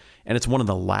imagination, and it's one of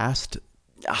the last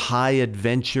high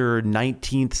adventure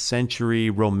 19th century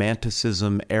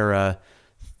romanticism era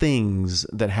things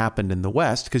that happened in the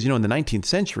West. Because, in the 19th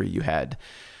century, you had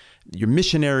your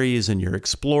missionaries and your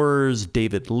explorers,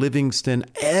 David Livingstone.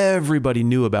 Everybody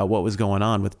knew about what was going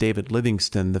on with David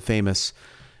Livingstone, the famous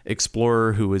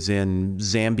explorer who was in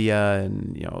Zambia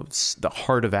and, the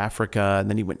heart of Africa, and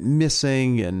then he went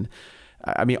missing. And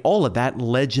I mean, all of that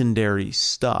legendary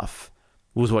stuff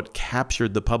was what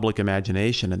captured the public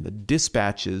imagination, and the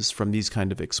dispatches from these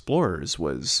kind of explorers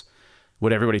was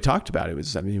what everybody talked about. It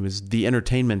was the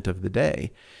entertainment of the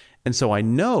day. And so I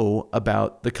know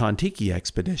about the Kon-Tiki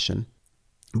expedition,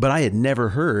 but I had never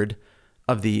heard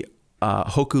of the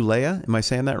Hokulea. Am I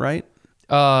saying that right?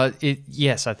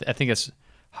 Yes, I think it's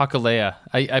Hokulea.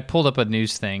 I pulled up a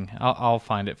news thing. I'll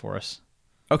find it for us.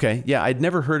 Okay, yeah, I'd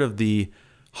never heard of the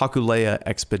Hokulea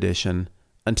expedition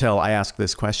until I asked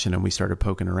this question and we started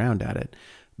poking around at it.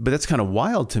 But that's kind of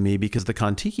wild to me, because the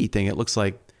Kon-Tiki thing, it looks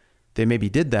like they maybe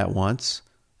did that once,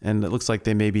 and it looks like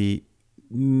they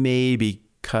maybe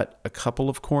cut a couple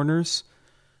of corners,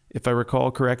 if I recall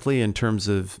correctly, in terms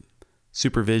of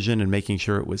supervision and making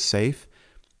sure it was safe.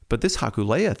 But this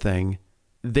Hokulea thing,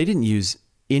 they didn't use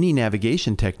any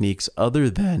navigation techniques other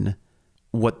than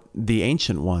what the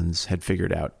ancient ones had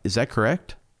figured out. Is that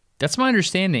correct? That's my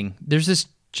understanding. There's this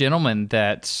gentleman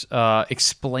that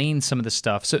explained some of the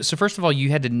stuff. So first of all, you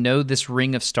had to know this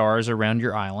ring of stars around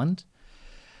your island.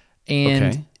 And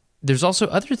okay. There's also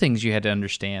other things you had to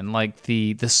understand, like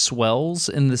the swells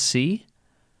in the sea.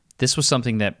 This was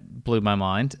something that blew my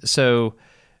mind. So,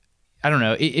 I don't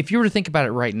know. If you were to think about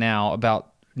it right now,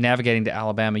 about navigating to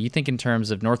Alabama, you think in terms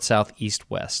of north, south,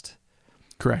 east, west.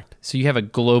 Correct. So you have a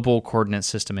global coordinate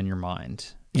system in your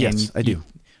mind. Yes, I do.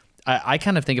 I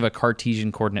kind of think of a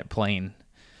Cartesian coordinate plane,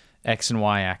 X and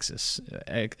Y axis,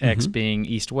 X being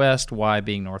east-west, Y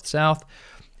being north-south.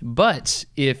 But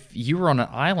if you were on an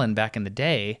island back in the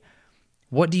day,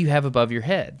 what do you have above your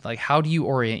head? Like, how do you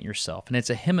orient yourself? And it's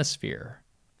a hemisphere.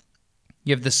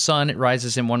 You have the sun, it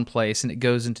rises in one place and it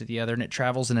goes into the other, and it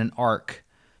travels in an arc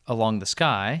along the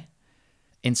sky.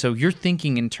 And so you're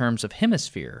thinking in terms of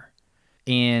hemisphere.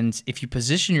 And if you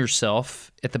position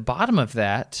yourself at the bottom of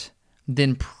that,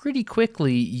 then pretty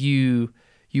quickly you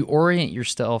orient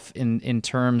yourself in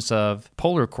terms of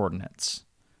polar coordinates.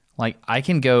 Like, I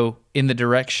can go in the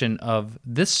direction of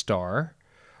this star,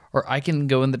 or I can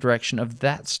go in the direction of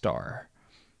that star.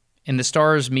 And the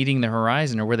stars meeting the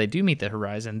horizon, or where they do meet the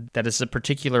horizon, that is a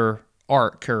particular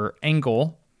arc or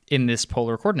angle in this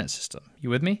polar coordinate system. You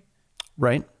with me?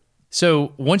 Right.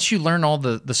 So once you learn all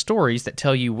the stories that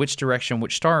tell you which direction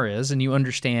which star is, and you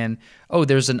understand, oh,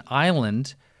 there's an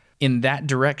island in that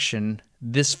direction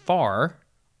this far,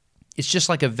 it's just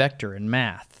like a vector in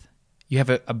math. You have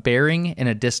a bearing and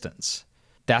a distance.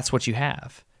 That's what you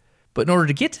have. But in order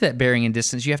to get to that bearing and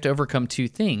distance, you have to overcome two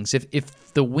things.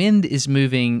 If the wind is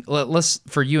moving, let's,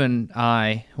 for you and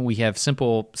I, we have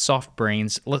simple, soft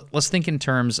brains. Let's think in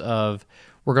terms of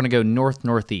we're going to go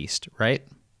north-northeast, right?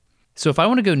 So if I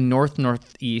want to go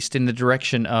north-northeast in the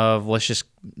direction of, let's just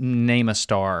name a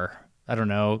star. I don't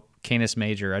know, Canis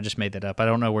Major. I just made that up. I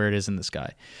don't know where it is in the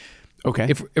sky. Okay.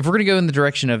 If we're going to go in the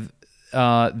direction of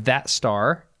that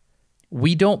star,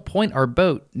 we don't point our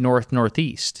boat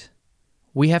north-northeast.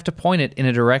 We have to point it in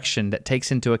a direction that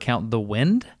takes into account the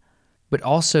wind, but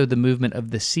also the movement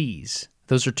of the seas.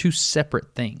 Those are two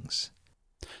separate things.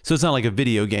 So it's not like a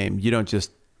video game. You don't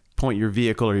just point your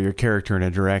vehicle or your character in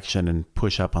a direction and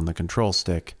push up on the control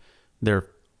stick. There are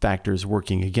factors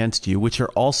working against you, which are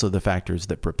also the factors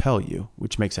that propel you,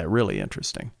 which makes that really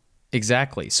interesting.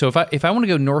 Exactly. So if I want to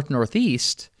go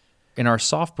north-northeast, in our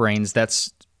soft brains,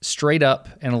 that's straight up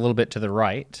and a little bit to the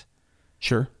right.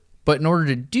 Sure. But in order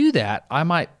to do that, I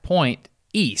might point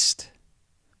east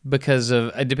because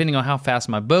of depending on how fast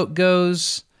my boat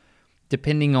goes,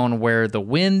 depending on where the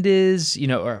wind is,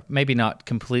 or maybe not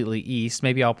completely east.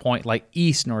 Maybe I'll point like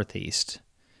east-northeast.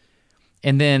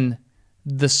 And then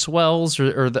the swells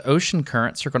or the ocean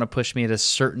currents are going to push me at a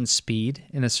certain speed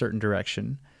in a certain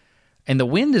direction. And the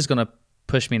wind is going to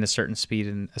push me in a certain speed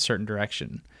in a certain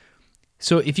direction.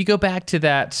 So if you go back to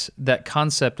that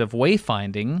concept of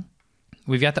wayfinding,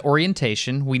 we've got the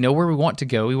orientation. We know where we want to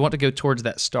go. We want to go towards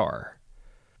that star.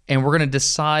 And we're going to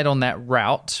decide on that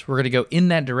route. We're going to go in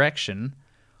that direction.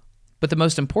 But the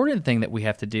most important thing that we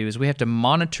have to do is we have to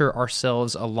monitor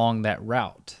ourselves along that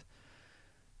route.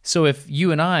 So if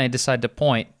you and I decide to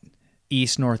point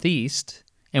east-northeast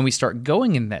and we start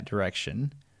going in that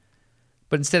direction,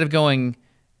 but instead of going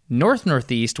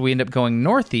north-northeast, we end up going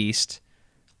northeast,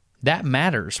 that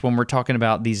matters when we're talking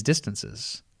about these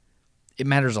distances. It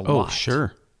matters a lot. Oh,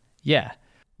 sure. Yeah.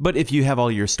 But if you have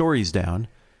all your stories down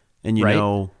and you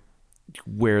know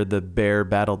where the bear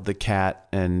battled the cat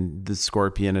and the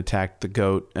scorpion attacked the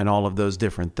goat and all of those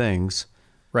different things,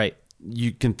 right,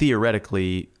 you can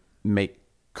theoretically make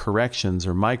corrections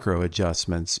or micro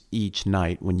adjustments each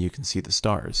night when you can see the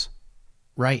stars.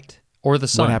 Right. Or the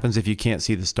sun. What happens if you can't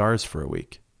see the stars for a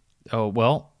week? Oh,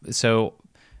 well, so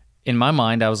in my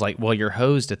mind, I was like, well, you're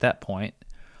hosed at that point.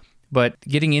 But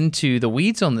getting into the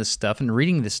weeds on this stuff and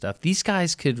reading this stuff, these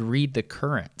guys could read the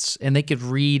currents and they could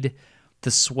read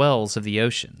the swells of the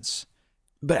oceans.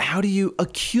 But how do you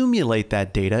accumulate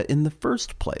that data in the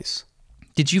first place?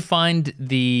 Did you find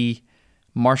the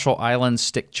Marshall Islands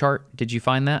stick chart? Did you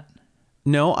find that?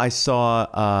 No, I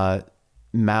saw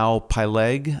Mao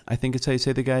Pileg, I think it's how you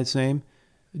say the guy's name.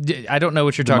 I don't know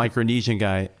what you're talking about. The Micronesian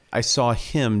guy. I saw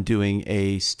him doing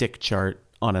a stick chart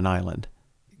on an island.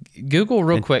 Google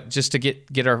real quick just to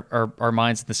get our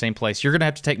minds in the same place. You're going to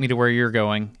have to take me to where you're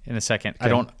going in a second. Okay.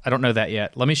 I don't know that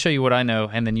yet. Let me show you what I know,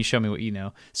 and then you show me what you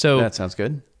know. So that sounds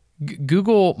good.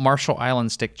 Google Marshall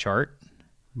Islands stick chart.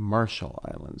 Marshall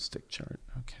Islands stick chart.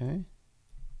 Okay.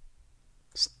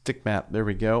 Stick map. There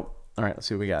we go. All right, let's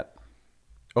see what we got.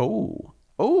 Oh.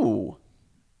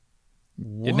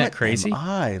 Isn't that crazy? What am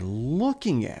I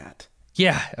looking at?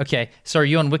 Yeah. Okay. So are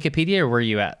you on Wikipedia or where are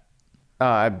you at?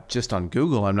 I'm just on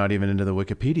Google. I'm not even into the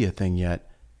Wikipedia thing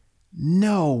yet.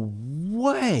 No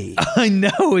way. I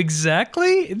know,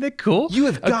 exactly. Isn't that cool? You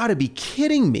have got to be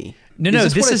kidding me. No,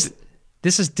 this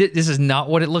is not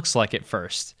what it looks like at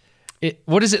first.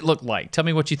 What does it look like? Tell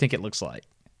me what you think it looks like.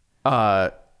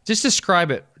 Just describe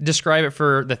it. Describe it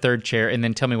for the third chair, and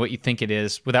then tell me what you think it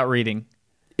is without reading.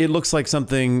 It looks like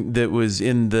something that was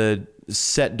in the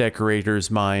set decorator's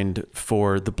mind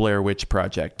for the Blair Witch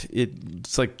Project.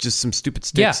 It's like just some stupid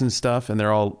sticks and stuff, and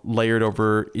they're all layered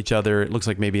over each other. It looks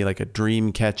like maybe like a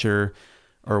dream catcher,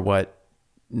 or what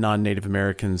non-Native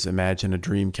Americans imagine a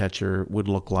dream catcher would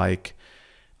look like.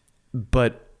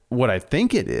 But what I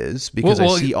think it is, because I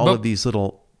see all of these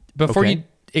little... Before you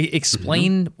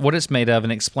explain what it's made of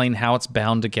and explain how it's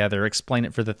bound together, explain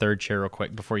it for the third chair real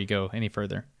quick before you go any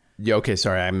further. Yeah, okay,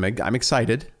 sorry. I'm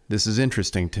excited. This is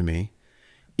interesting to me.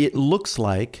 It looks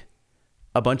like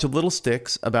a bunch of little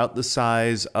sticks about the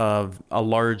size of a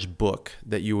large book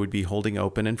that you would be holding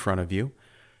open in front of you.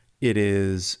 It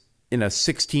is in a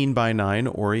 16:9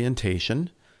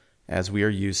 orientation, as we are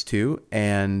used to,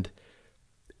 and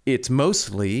it's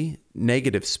mostly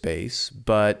negative space,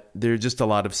 but there are just a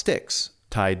lot of sticks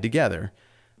tied together.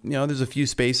 You know, there's a few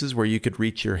spaces where you could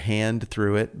reach your hand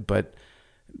through it, but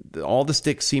all the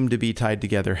sticks seem to be tied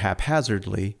together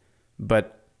haphazardly,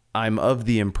 but I'm of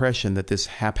the impression that this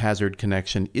haphazard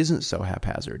connection isn't so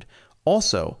haphazard.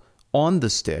 Also, on the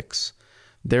sticks,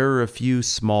 there are a few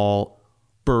small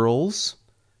burls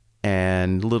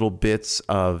and little bits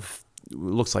of,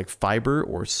 looks like fiber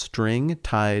or string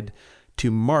tied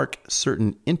to mark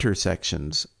certain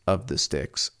intersections of the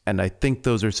sticks. And I think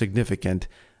those are significant.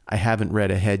 I haven't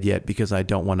read ahead yet because I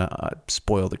don't want to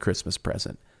spoil the Christmas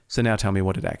present. So now tell me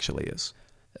what it actually is.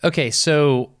 Okay,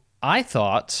 so I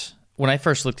thought when I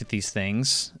first looked at these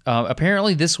things,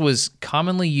 apparently this was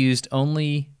commonly used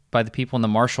only by the people in the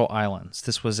Marshall Islands.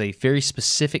 This was a very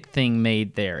specific thing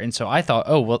made there. And so I thought,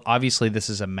 oh, well, obviously this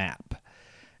is a map.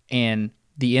 And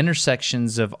the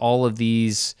intersections of all of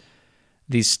these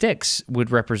sticks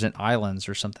would represent islands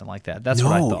or something like that. That's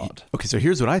what I thought. Okay, so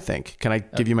here's what I think. Can I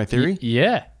give you my theory?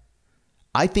 Yeah.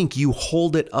 I think you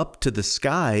hold it up to the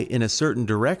sky in a certain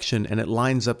direction and it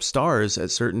lines up stars at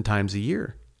certain times a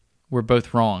year. We're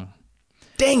both wrong.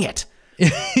 Dang it.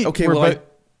 Okay,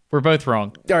 we're both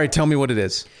wrong. All right, tell me what it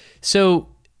is. So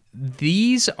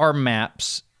these are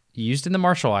maps used in the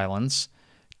Marshall Islands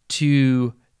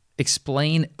to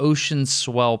explain ocean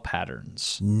swell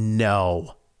patterns.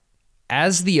 No.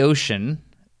 As the ocean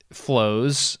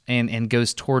flows and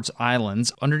goes towards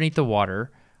islands underneath the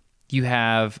water, you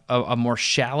have a more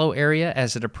shallow area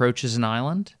as it approaches an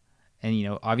island. And, you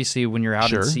know, obviously when you're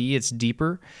out at sea, it's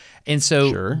deeper. And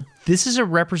so this is a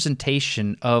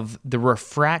representation of the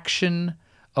refraction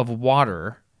of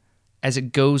water as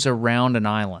it goes around an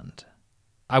island.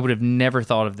 I would have never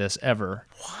thought of this ever.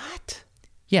 What?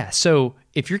 Yeah, so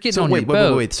if you're getting on your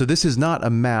boat... Wait. So this is not a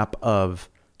map of,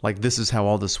 like, this is how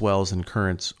all the swells and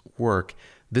currents work.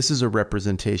 This is a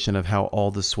representation of how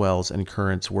all the swells and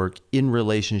currents work in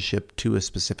relationship to a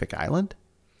specific island?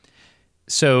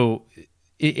 So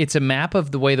it's a map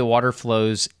of the way the water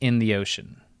flows in the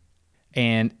ocean.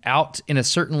 And out in a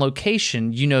certain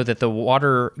location, you know that the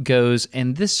water goes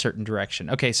in this certain direction.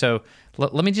 Okay, so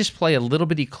let me just play a little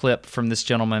bitty clip from this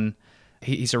gentleman.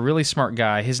 He's a really smart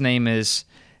guy. His name is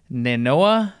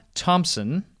Nanoa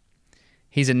Thompson.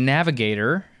 He's a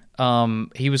navigator.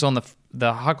 He was on the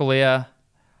Hakula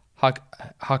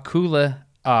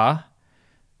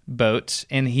boat,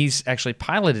 and he's actually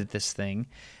piloted this thing.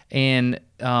 And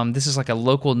this is like a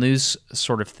local news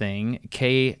sort of thing,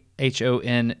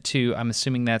 KHON2. I'm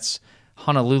assuming that's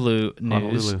Honolulu News.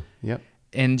 Honolulu, yep.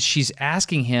 And she's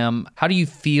asking him, how do you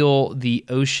feel the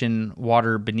ocean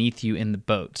water beneath you in the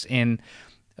boat? And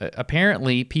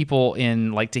apparently people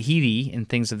in like Tahiti and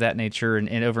things of that nature and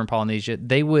over in Polynesia,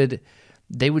 they would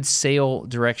sail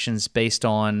directions based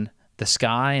on the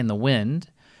sky and the wind.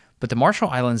 But the Marshall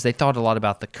Islands, they thought a lot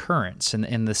about the currents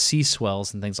and the sea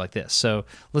swells and things like this. So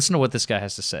listen to what this guy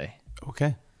has to say.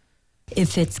 Okay.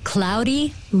 If it's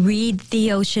cloudy, read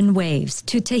the ocean waves.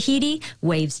 To Tahiti,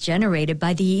 waves generated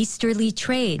by the easterly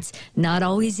trades. Not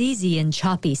always easy in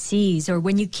choppy seas or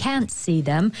when you can't see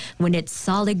them, when it's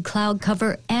solid cloud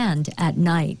cover and at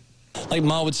night. Like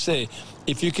Ma would say,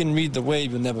 if you can read the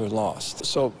wave, you're never lost.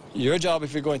 So your job,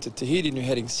 if you're going to Tahiti and you're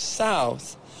heading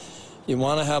south, you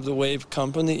want to have the wave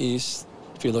come from the east.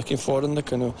 If you're looking forward in the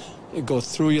canoe, you go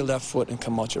through your left foot and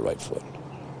come out your right foot.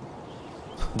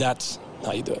 That's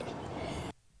how you do it.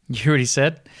 You hear what he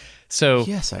said? So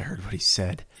yes, I heard what he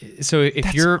said. So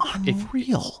if you're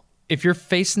unreal. If you're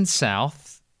facing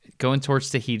south, going towards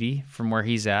Tahiti from where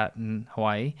he's at in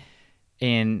Hawaii,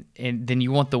 and then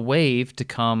you want the wave to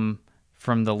come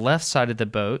from the left side of the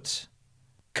boat,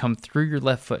 come through your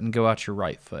left foot and go out your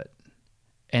right foot.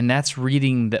 And that's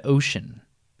reading the ocean.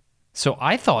 So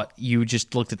I thought you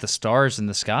just looked at the stars in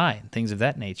the sky and things of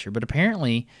that nature, but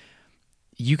apparently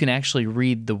you can actually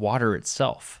read the water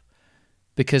itself.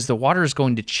 Because the water is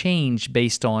going to change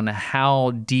based on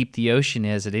how deep the ocean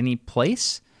is at any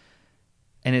place.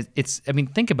 And I mean,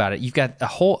 think about it. You've got a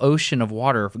whole ocean of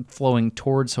water flowing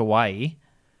towards Hawaii.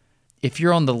 If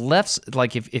you're on the left,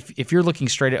 like if you're looking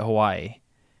straight at Hawaii,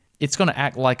 it's going to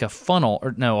act like a funnel,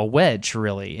 or no, a wedge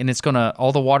really. And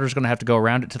all the water is going to have to go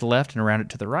around it to the left and around it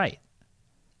to the right.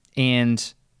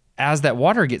 And as that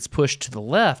water gets pushed to the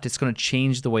left, it's going to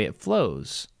change the way it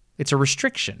flows. It's a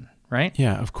restriction. Right?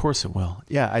 Yeah, of course it will.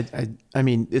 Yeah, I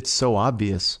mean, it's so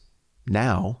obvious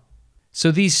now.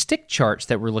 So these stick charts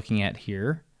that we're looking at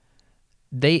here,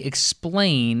 they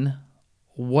explain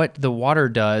what the water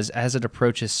does as it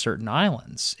approaches certain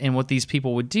islands. And what these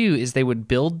people would do is they would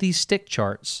build these stick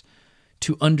charts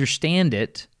to understand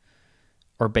it,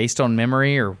 or based on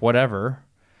memory or whatever,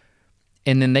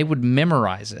 and then they would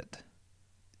memorize it.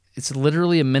 It's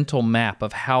literally a mental map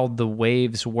of how the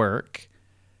waves work.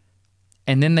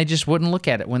 And then they just wouldn't look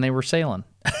at it when they were sailing.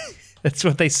 That's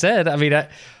what they said. I mean,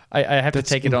 I have to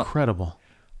take it on. That's incredible.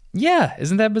 Yeah,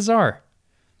 isn't that bizarre?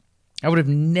 I would have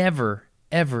never,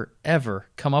 ever, ever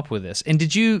come up with this. And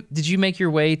did you make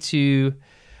your way to?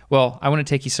 Well, I want to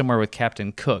take you somewhere with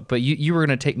Captain Cook, but you were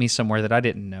going to take me somewhere that I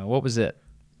didn't know. What was it?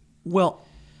 Well,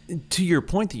 to your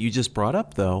point that you just brought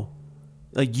up, though,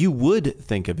 like you would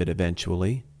think of it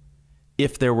eventually,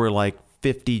 if there were like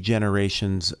 50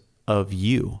 generations of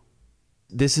you.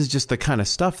 This is just the kind of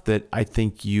stuff that I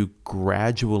think you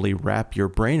gradually wrap your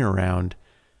brain around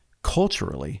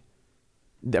culturally.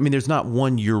 I mean, there's not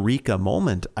one eureka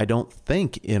moment, I don't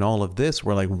think, in all of this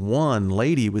where like one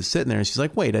lady was sitting there and she's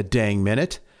like, wait a dang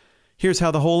minute. Here's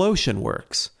how the whole ocean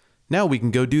works. Now we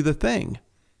can go do the thing.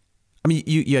 I mean,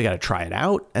 you got to try it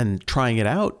out, and trying it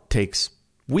out takes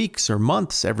weeks or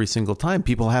months every single time.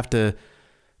 People are going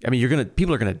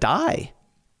to die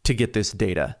to get this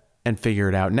data and figure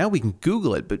it out. Now we can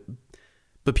Google it,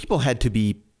 but people had to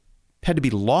be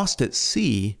lost at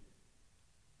sea.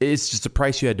 It's just a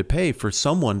price you had to pay for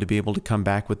someone to be able to come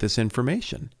back with this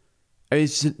information.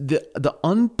 It's the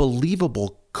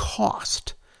unbelievable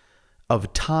cost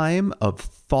of time, of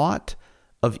thought,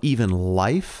 of even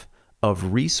life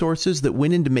of resources that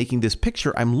went into making this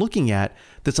picture I'm looking at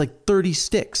that's like 30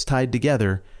 sticks tied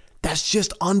together. That's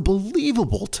just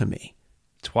unbelievable to me.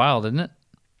 It's wild, isn't it?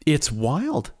 It's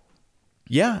wild.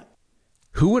 Yeah.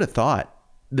 Who would have thought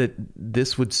that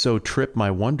this would so trip my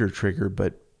wonder trigger,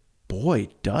 but boy,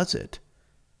 does it.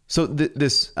 So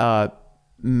this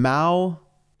Mao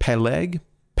Peleg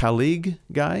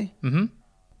guy,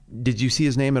 did you see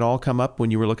his name at all come up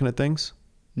when you were looking at things?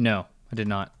 No, I did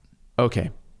not. Okay.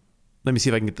 Let me see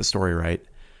if I can get the story right.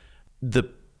 The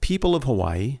people of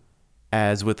Hawaii,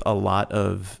 as with a lot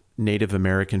of Native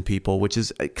American people, which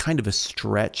is kind of a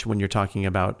stretch when you're talking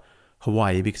about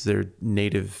Hawaii because they're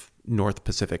native North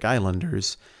Pacific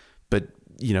Islanders, but,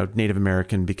 you know, Native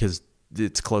American because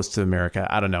it's close to America.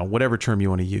 I don't know, whatever term you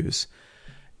want to use.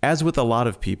 As with a lot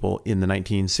of people in the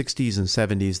 1960s and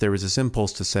 70s, there was this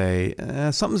impulse to say,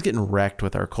 something's getting wrecked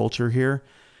with our culture here.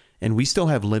 And we still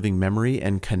have living memory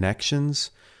and connections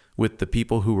with the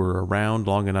people who were around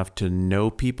long enough to know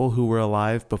people who were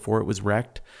alive before it was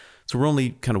wrecked. So we're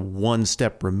only kind of one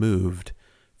step removed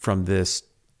from this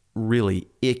really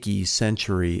icky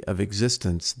century of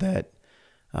existence that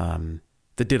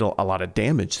did a lot of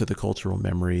damage to the cultural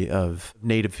memory of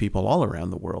Native people all around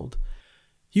the world.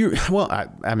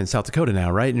 I'm in South Dakota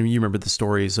now, right? And you remember the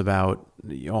stories about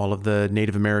all of the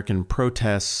Native American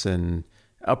protests, and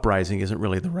uprising isn't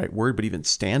really the right word, but even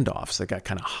standoffs that got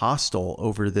kind of hostile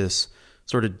over this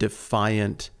sort of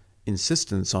defiant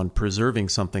insistence on preserving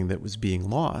something that was being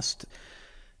lost.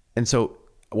 And so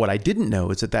what I didn't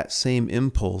know is that same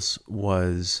impulse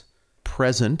was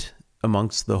present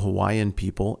amongst the Hawaiian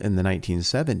people in the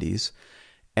 1970s.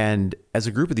 And as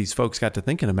a group of these folks got to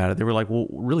thinking about it, they were like, well,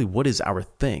 really, what is our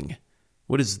thing?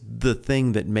 What is the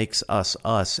thing that makes us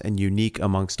us and unique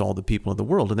amongst all the people of the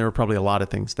world? And there were probably a lot of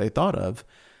things they thought of,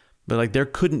 but like there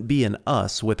couldn't be an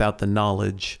us without the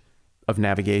knowledge of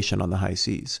navigation on the high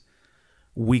seas.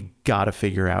 We got to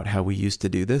figure out how we used to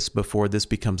do this before this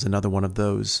becomes another one of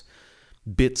those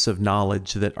bits of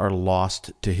knowledge that are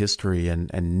lost to history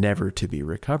and never to be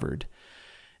recovered.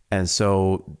 And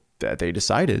so they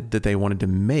decided that they wanted to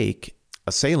make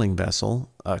a sailing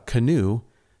vessel, a canoe,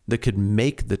 that could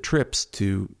make the trips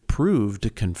to prove, to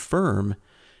confirm,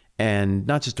 and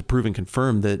not just to prove and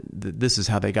confirm that this is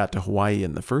how they got to Hawaii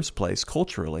in the first place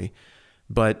culturally,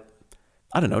 but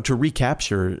I don't know, to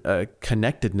recapture a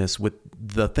connectedness with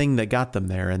the thing that got them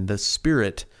there and the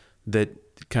spirit that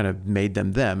kind of made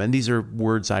them them. And these are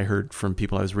words I heard from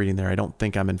people I was reading there. I don't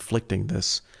think I'm inflicting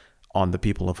this on the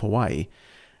people of Hawaii.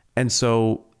 And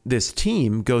so this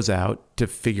team goes out to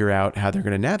figure out how they're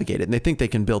going to navigate it. And they think they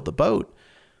can build the boat,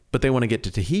 but they want to get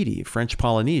to Tahiti, French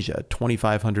Polynesia,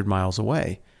 2,500 miles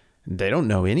away. They don't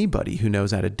know anybody who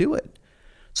knows how to do it.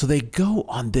 So they go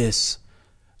on this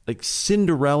like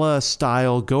Cinderella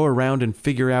style, go around and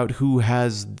figure out who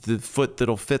has the foot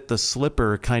that'll fit the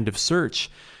slipper kind of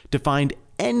search to find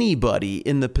anybody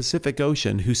in the Pacific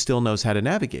Ocean who still knows how to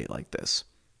navigate like this.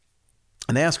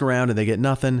 And they ask around and they get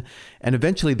nothing. And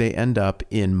eventually they end up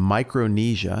in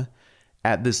Micronesia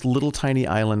at this little tiny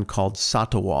island called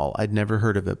Satawal. I'd never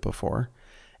heard of it before.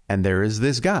 And there is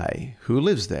this guy who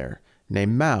lives there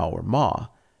named Mao or Ma.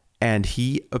 And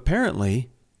he apparently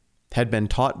had been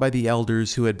taught by the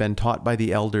elders who had been taught by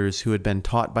the elders who had been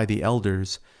taught by the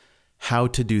elders how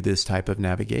to do this type of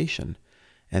navigation.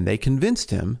 And they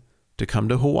convinced him to come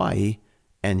to Hawaii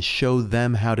and show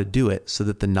them how to do it so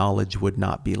that the knowledge would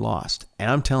not be lost.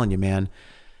 And I'm telling you, man,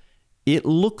 it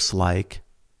looks like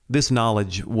this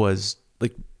knowledge was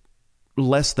like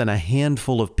less than a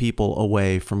handful of people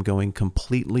away from going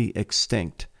completely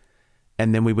extinct.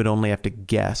 And then we would only have to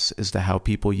guess as to how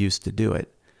people used to do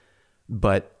it.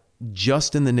 But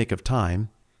just in the nick of time,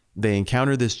 they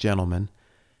encounter this gentleman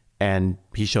and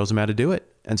he shows them how to do it.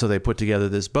 And so they put together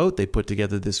this boat, they put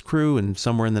together this crew, and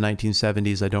somewhere in the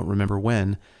 1970s, I don't remember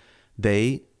when,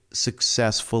 they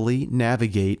successfully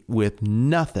navigate with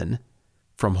nothing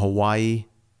from Hawaii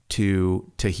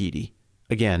to Tahiti.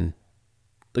 Again,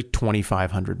 like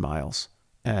 2,500 miles.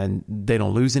 And they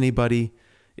don't lose anybody.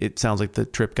 It sounds like the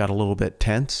trip got a little bit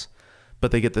tense, but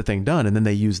they get the thing done. And then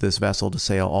they use this vessel to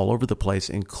sail all over the place,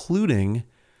 including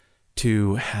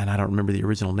to, and I don't remember the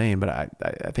original name, but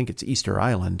I think it's Easter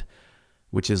Island,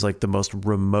 which is like the most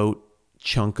remote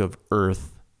chunk of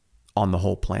Earth on the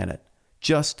whole planet.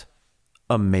 Just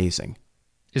amazing.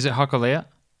 Is it Hakulea?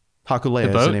 Hakulea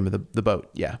is the name of the boat,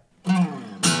 yeah.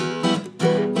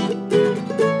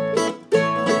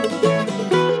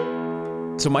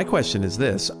 So my question is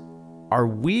this. Are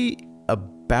we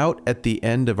about at the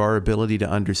end of our ability to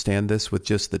understand this with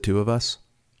just the two of us?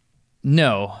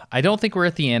 No, I don't think we're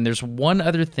at the end. There's one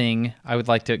other thing I would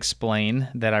like to explain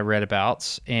that I read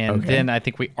about, and then I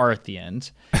think we are at the end.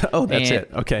 Oh, that's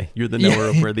it. Okay, you're the knower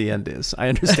of where the end is. I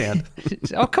understand.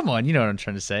 Oh, come on. You know what I'm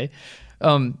trying to say.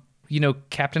 You know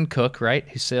Captain Cook, right?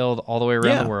 Who sailed all the way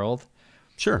around the world.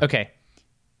 Sure. Okay.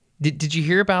 Did you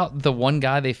hear about the one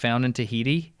guy they found in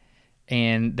Tahiti,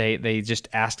 and they just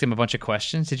asked him a bunch of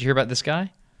questions? Did you hear about this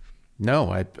guy?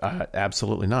 No, I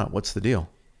absolutely not. What's the deal?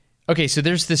 Okay, so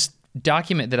there's this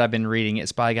document that I've been reading.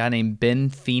 It's by a guy named Ben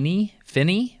Finney.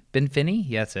 Ben Finney?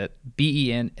 Yeah, that's it.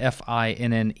 Benfinney.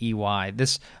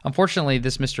 Unfortunately,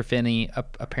 this Mr. Finney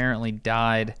apparently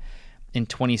died in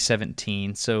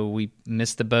 2017, so we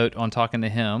missed the boat on talking to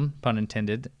him, pun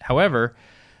intended. However,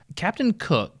 Captain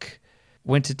Cook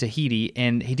went to Tahiti,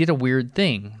 and he did a weird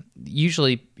thing.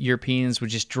 Usually, Europeans would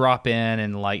just drop in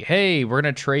and like, hey, we're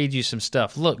going to trade you some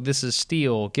stuff. Look, this is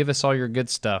steel. Give us all your good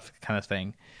stuff, kind of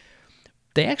thing.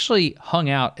 They actually hung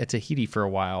out at Tahiti for a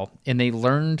while, and they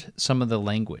learned some of the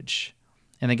language.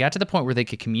 And they got to the point where they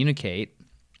could communicate,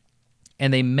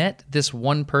 and they met this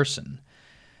one person.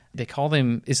 They call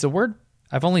them, is the word,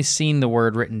 I've only seen the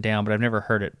word written down, but I've never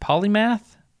heard it.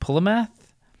 Polymath?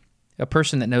 A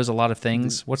person that knows a lot of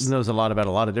things. Knows a lot about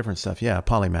a lot of different stuff. Yeah,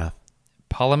 polymath.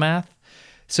 Polymath?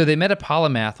 So they met a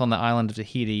polymath on the island of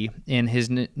Tahiti, and his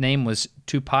name was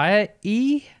Tupaia.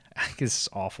 This is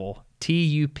awful.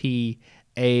 Tupaia.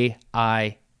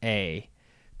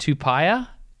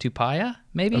 Tupaia,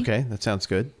 maybe? Okay, that sounds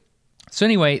good. So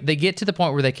anyway, they get to the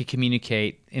point where they could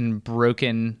communicate in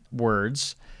broken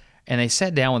words, and they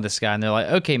sat down with this guy, and they're like,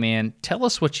 okay, man, tell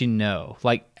us what you know.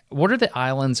 Like, what are the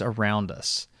islands around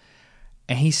us?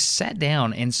 And he sat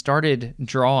down and started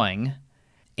drawing,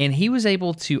 and he was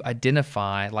able to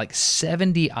identify like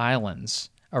 70 islands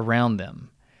around them.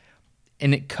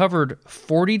 And it covered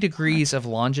 40 degrees of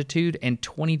longitude and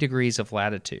 20 degrees of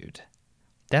latitude.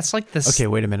 That's like this. Okay,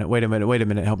 wait a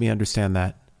minute. Help me understand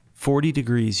that. 40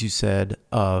 degrees, you said,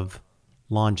 of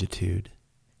longitude.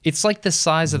 It's like the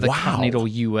size of the continental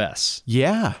U.S.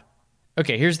 Yeah.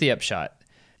 Okay, here's the upshot.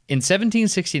 In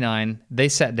 1769, they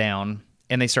sat down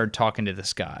and they started talking to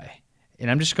this guy. And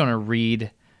I'm just going to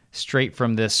read straight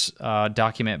from this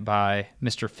document by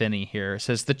Mr. Finney here. It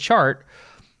says, the chart,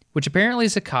 which apparently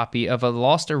is a copy of a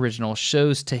lost original,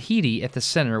 shows Tahiti at the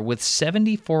center with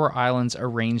 74 islands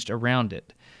arranged around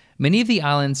it. Many of the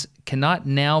islands cannot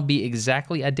now be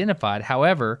exactly identified.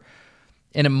 However,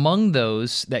 and among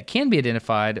those that can be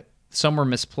identified, some were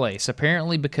misplaced,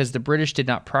 apparently because the British did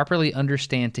not properly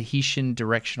understand Tahitian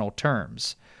directional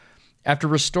terms. After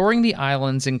restoring the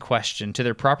islands in question to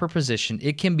their proper position,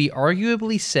 it can be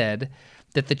arguably said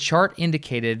that the chart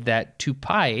indicated that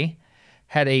Tupaia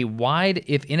had a wide,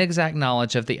 if inexact,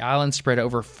 knowledge of the island spread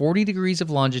over 40 degrees of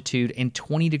longitude and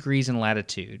 20 degrees in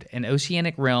latitude, an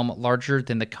oceanic realm larger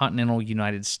than the continental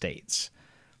United States.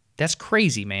 That's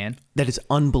crazy, man. That is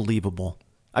unbelievable.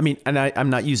 I mean, and I'm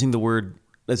not using the word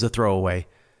as a throwaway.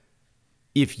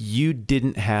 If you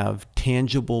didn't have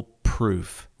tangible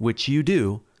proof, which you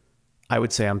do, I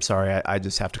would say, I'm sorry, I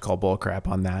just have to call bullcrap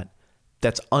on that.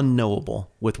 That's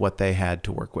unknowable with what they had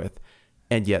to work with.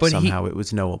 And yet somehow it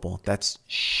was knowable. That's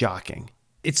shocking.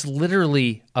 It's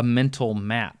literally a mental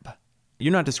map.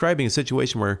 You're not describing a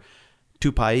situation where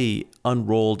Tupaia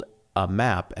unrolled a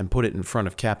map and put it in front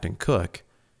of Captain Cook.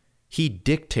 He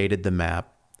dictated the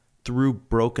map through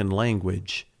broken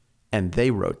language, and they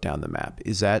wrote down the map.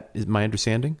 Is my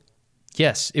understanding?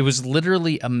 Yes, it was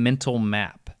literally a mental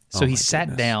map. So he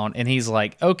sat down and he's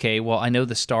like, okay, well, I know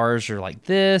the stars are like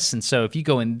this, and so if you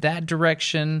go in that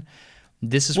direction,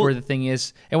 this is where the thing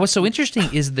is. And what's so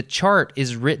interesting is the chart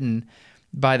is written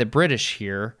by the British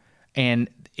here, and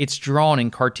it's drawn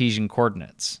in Cartesian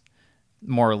coordinates,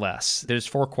 more or less. There's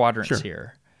 4 quadrants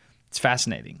here. It's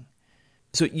fascinating.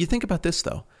 So you think about this,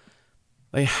 though.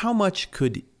 Like, how much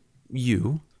could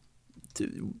you...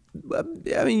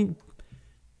 I mean,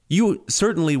 you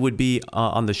certainly would be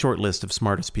on the short list of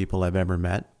smartest people I've ever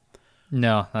met.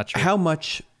 No, not true. How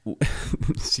much...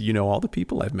 So you know all the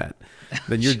people I've met.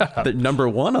 Then you're the number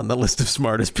one on the list of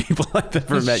smartest people I've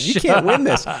ever met. You can't win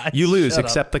this. You lose.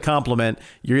 Accept the compliment.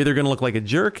 You're either going to look like a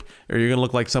jerk or you're going to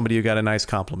look like somebody who got a nice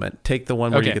compliment. Take the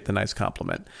one where you get the nice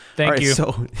compliment. Thank you.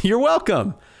 So you're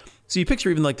welcome. So you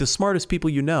picture even like the smartest people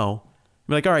you know.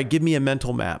 You're like, all right, give me a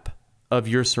mental map of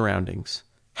your surroundings.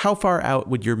 How far out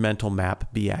would your mental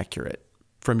map be accurate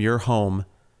from your home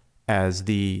as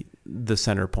the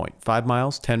center point? 5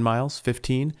 miles, 10 miles,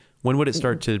 15? When would it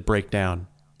start to break down,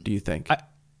 do you think?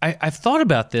 I've thought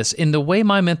about this, and the way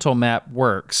my mental map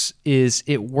works is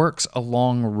it works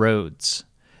along roads.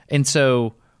 And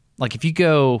so, like, if you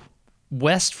go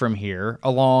west from here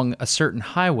along a certain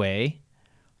highway,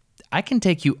 I can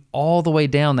take you all the way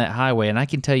down that highway, and I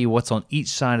can tell you what's on each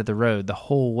side of the road the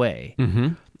whole way.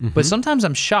 But sometimes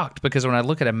I'm shocked because when I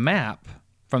look at a map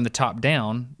from the top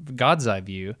down, God's eye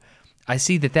view, I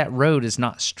see that road is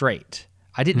not straight.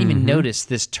 I didn't even notice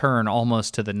this turn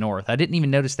almost to the north. I didn't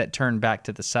even notice that turn back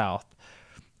to the south,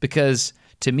 because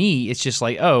to me, it's just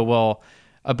like, oh, well,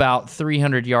 about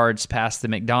 300 yards past the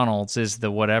McDonald's is the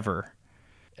whatever.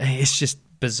 It's just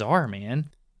bizarre, man.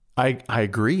 I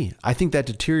agree. I think that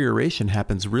deterioration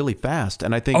happens really fast.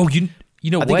 And I think, you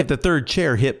know I what? think if the third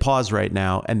chair hit pause right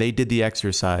now and they did the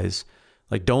exercise,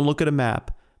 like, don't look at a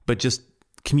map, but just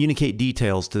communicate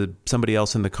details to somebody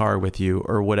else in the car with you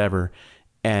or whatever,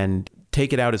 and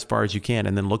take it out as far as you can,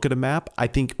 and then look at a map, I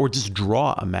think, or just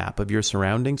draw a map of your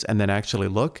surroundings and then actually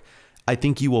look, I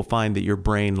think you will find that your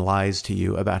brain lies to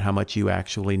you about how much you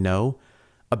actually know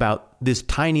about this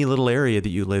tiny little area that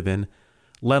you live in,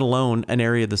 let alone an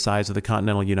area the size of the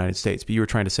continental United States. But you were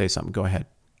trying to say something. Go ahead.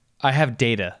 I have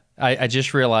data. I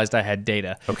just realized I had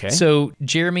data. Okay. So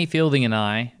Jeremy Fielding and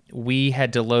I, we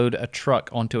had to load a truck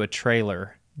onto a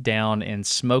trailer down in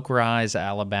Smoke Rise,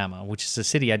 Alabama, which is a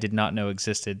city I did not know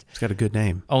existed. It's got a good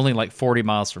name. Only like 40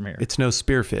 miles from here. It's no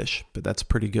Spearfish, but that's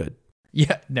pretty good.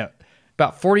 Yeah, no.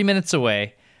 About 40 minutes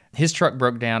away, his truck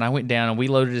broke down. I went down and we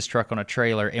loaded his truck on a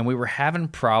trailer, and we were having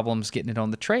problems getting it on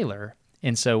the trailer.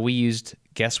 And so we used,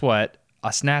 guess what?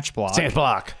 A snatch block. Snatch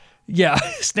block. Yeah,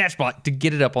 snatch block to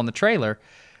get it up on the trailer.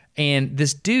 And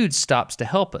this dude stops to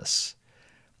help us.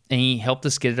 And he helped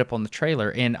us get it up on the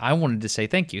trailer. And I wanted to say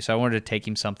thank you. So I wanted to take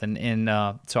him something. And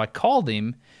so I called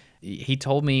him. He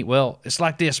told me, well, it's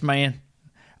like this, man.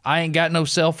 I ain't got no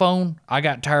cell phone. I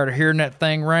got tired of hearing that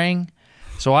thing ring.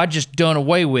 So I just done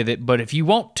away with it. But if you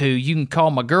want to, you can call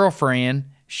my girlfriend.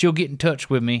 She'll get in touch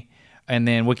with me, and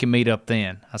then we can meet up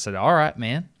then. I said, all right,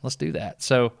 man, let's do that.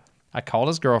 So I called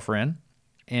his girlfriend,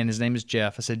 and his name is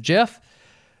Jeff. I said, Jeff,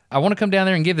 I want to come down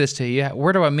there and give this to you.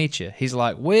 Where do I meet you? He's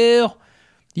like, well,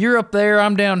 you're up there.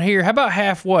 I'm down here. How about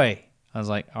halfway? I was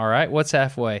like, all right, what's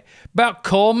halfway? About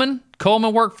Coleman.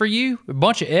 Coleman work for you? A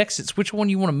bunch of exits. Which one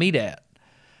you want to meet at?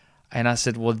 And I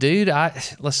said, well, dude,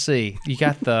 let's see. You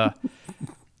got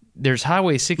there's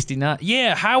Highway 69.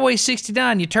 Yeah, Highway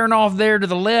 69. You turn off there to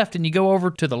the left and you go over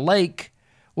to the lake.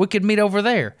 We could meet over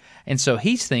there. And so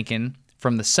he's thinking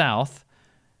from the south,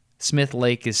 Smith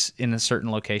Lake is in a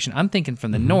certain location. I'm thinking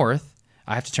from the north,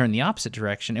 I have to turn the opposite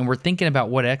direction. And we're thinking about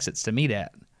what exits to meet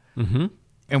at.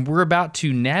 And we're about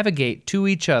to navigate to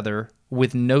each other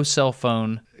with no cell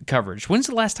phone coverage. When's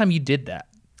the last time you did that?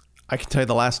 I can tell you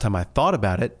the last time I thought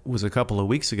about it was a couple of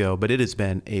weeks ago, but it has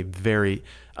been a very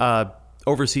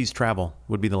overseas travel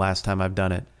would be the last time I've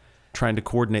done it. Trying to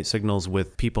coordinate signals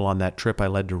with people on that trip I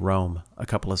led to Rome a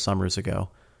couple of summers ago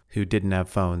who didn't have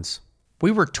phones.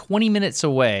 We were 20 minutes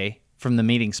away from the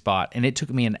meeting spot, and it took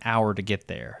me an hour to get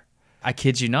there. I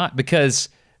kid you not, because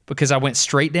I went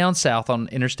straight down south on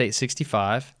Interstate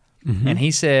 65. And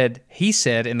he said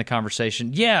in the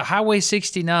conversation, yeah, Highway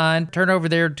 69, turn over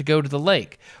there to go to the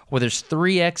lake. Well, there's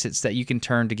 3 exits that you can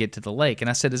turn to get to the lake. And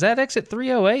I said, is that exit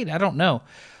 308? I don't know.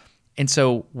 And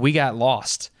so we got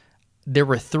lost. There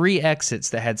were 3 exits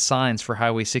that had signs for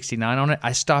Highway 69 on it.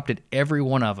 I stopped at every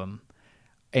one of them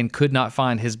and could not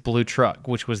find his blue truck,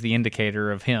 which was the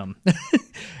indicator of him.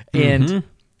 And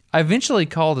I eventually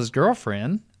called his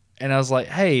girlfriend. And I was like,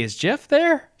 hey, is Jeff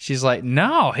there? She's like,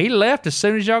 no, he left as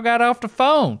soon as y'all got off the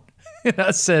phone. And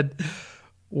I said,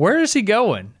 where is he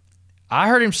going? I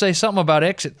heard him say something about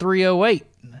exit 308.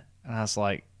 And I was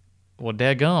like, well,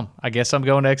 dadgum, I guess I'm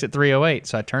going to exit 308.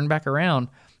 So I turned back around.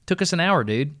 Took us an hour,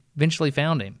 dude. Eventually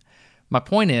found him. My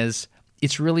point is,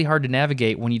 it's really hard to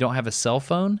navigate when you don't have a cell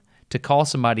phone to call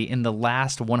somebody in the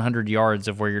last 100 yards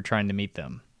of where you're trying to meet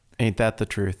them. Ain't that the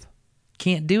truth?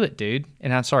 Can't do it, dude.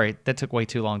 And I'm sorry, that took way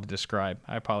too long to describe.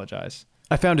 I apologize.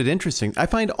 I found it interesting. I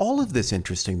find all of this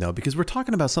interesting, though, because we're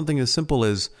talking about something as simple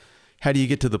as how do you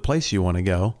get to the place you want to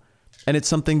go? And it's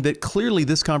something that clearly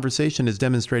this conversation is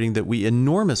demonstrating that we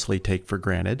enormously take for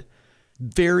granted.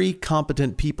 Very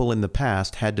competent people in the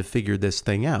past had to figure this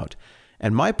thing out.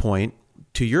 And my point,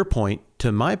 to your point,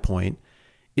 to my point,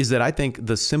 is that I think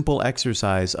the simple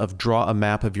exercise of draw a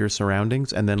map of your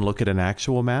surroundings and then look at an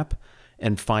actual map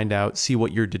and find out, see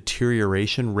what your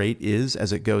deterioration rate is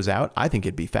as it goes out, I think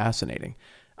it'd be fascinating.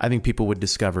 I think people would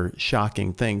discover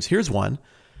shocking things. Here's one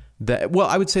that, well,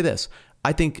 I would say this.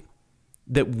 I think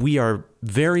that we are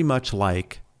very much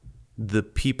like the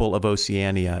people of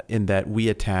Oceania in that we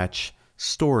attach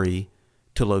story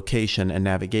to location and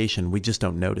navigation. We just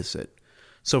don't notice it.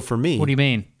 So for me... What do you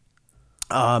mean?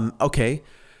 Okay.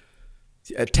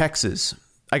 Texas.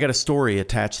 I got a story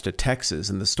attached to Texas,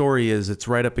 and the story is it's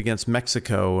right up against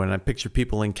Mexico, and I picture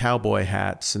people in cowboy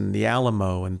hats and the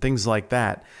Alamo and things like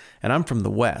that. And I'm from the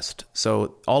West,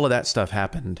 so all of that stuff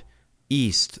happened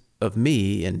east of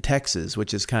me in Texas,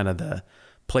 which is kind of the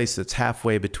place that's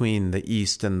halfway between the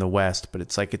East and the West, but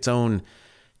it's like its own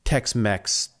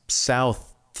Tex-Mex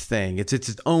South thing. It's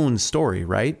its own story,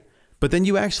 right? But then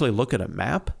you actually look at a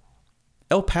map.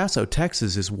 El Paso,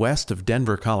 Texas is west of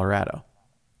Denver, Colorado.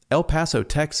 El Paso,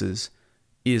 Texas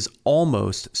is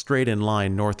almost straight in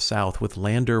line north-south with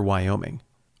Lander, Wyoming.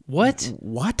 What?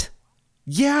 What?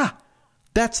 Yeah,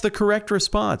 that's the correct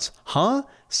response. Huh?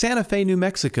 Santa Fe, New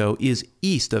Mexico is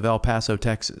east of El Paso,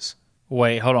 Texas.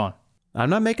 Wait, hold on. I'm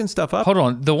not making stuff up. Hold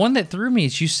on. The one that threw me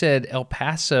is you said El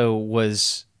Paso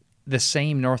was the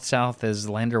same north-south as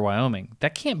Lander, Wyoming.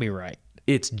 That can't be right.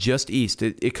 It's just east.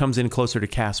 It comes in closer to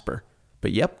Casper.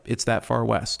 But yep, it's that far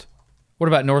west. What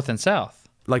about north and south?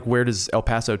 Like, where does El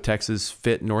Paso, Texas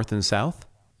fit north and south?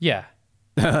 Yeah.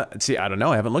 See, I don't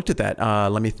know. I haven't looked at that.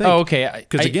 Let me think. Oh, okay.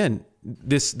 Because again,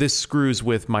 this screws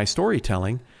with my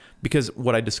storytelling, because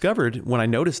what I discovered when I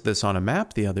noticed this on a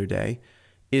map the other day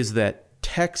is that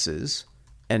Texas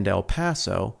and El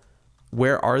Paso,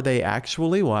 where are they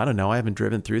actually? Well, I don't know. I haven't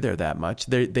driven through there that much.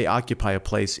 They occupy a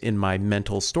place in my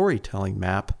mental storytelling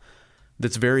map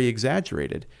that's very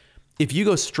exaggerated. If you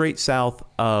go straight south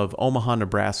of Omaha,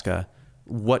 Nebraska,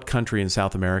 what country in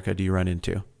South America do you run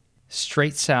into?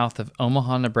 Straight south of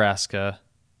Omaha, Nebraska,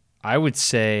 I would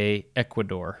say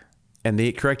Ecuador. And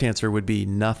the correct answer would be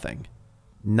nothing.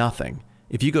 Nothing.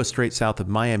 If you go straight south of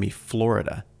Miami,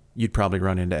 Florida, you'd probably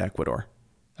run into Ecuador.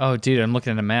 Oh, dude, I'm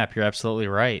looking at a map. You're absolutely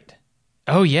right.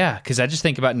 Oh, yeah, because I just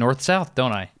think about north-south,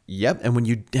 don't I? Yep, and when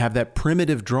you have that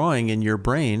primitive drawing in your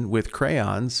brain with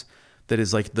crayons that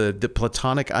is like the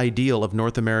platonic ideal of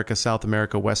North America, South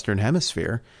America, Western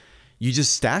Hemisphere, you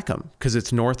just stack them because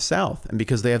it's north-south. And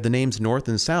because they have the names north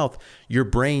and south, your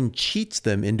brain cheats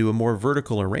them into a more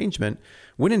vertical arrangement,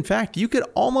 when in fact, you could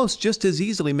almost just as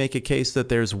easily make a case that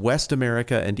there's West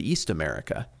America and East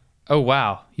America. Oh,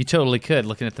 wow. You totally could,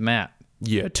 looking at the map.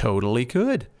 You totally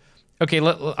could. Okay, I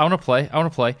want to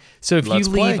play. So if Let's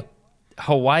you leave play.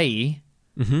 Hawaii,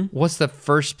 what's the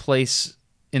first place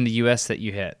in the U.S. that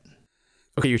you hit?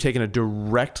 Okay, you're taking a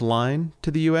direct line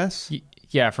to the U.S.?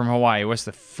 Yeah, from Hawaii. What's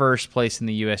the first place in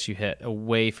the U.S. you hit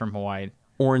away from Hawaii?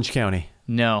 Orange County.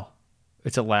 No,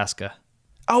 it's Alaska.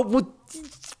 Oh, well,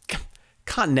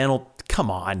 continental. Come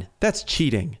on. That's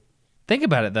cheating. Think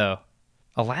about it, though.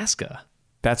 Alaska.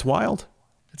 That's wild.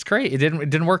 That's great. It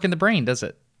didn't work in the brain, does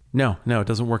it? No, it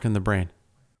doesn't work in the brain.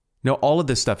 No, all of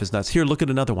this stuff is nuts. Here, look at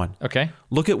another one. Okay.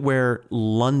 Look at where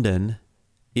London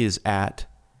is at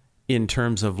in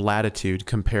terms of latitude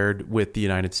compared with the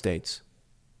United States.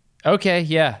 Okay,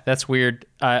 yeah, that's weird.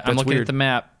 I'm looking weird. at the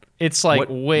map. It's like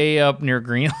way up near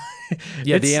Greenland.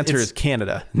 Yeah, the answer is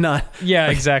Canada. Not. Yeah,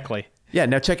 exactly. Yeah,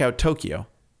 now check out Tokyo.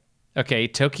 Okay,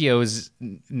 Tokyo is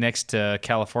next to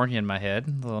California in my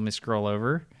head. Let me scroll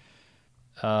over.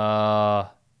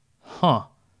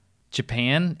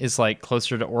 Japan is like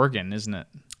closer to Oregon, isn't it?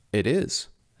 It is.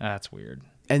 That's weird.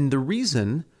 And the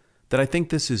reason that I think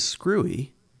this is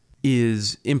screwy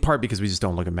is in part because we just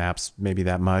don't look at maps maybe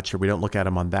that much, or we don't look at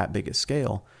them on that big a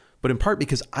scale, but in part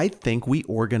because I think we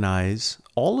organize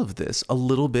all of this a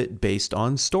little bit based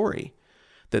on story.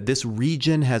 That this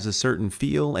region has a certain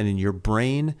feel, and in your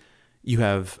brain, you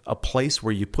have a place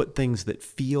where you put things that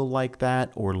feel like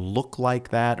that or look like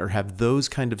that or have those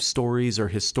kind of stories or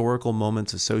historical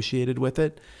moments associated with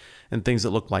it. And things that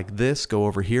look like this go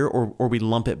over here, or we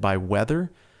lump it by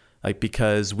weather. Like,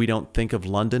 because we don't think of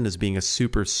London as being a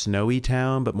super snowy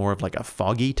town, but more of like a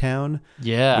foggy town.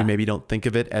 Yeah. We maybe don't think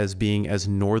of it as being as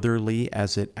northerly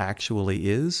as it actually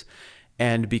is.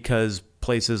 And because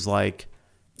places like,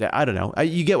 I don't know,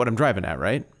 you get what I'm driving at,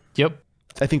 right? Yep.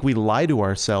 I think we lie to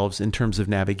ourselves in terms of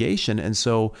navigation. And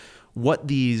so what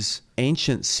these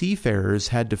ancient seafarers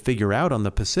had to figure out on the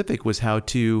Pacific was how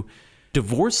to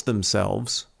divorce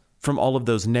themselves from all of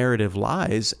those narrative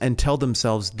lies and tell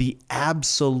themselves the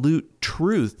absolute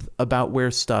truth about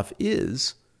where stuff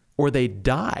is, or they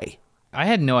die. I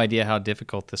had no idea how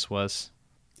difficult this was.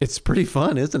 It's pretty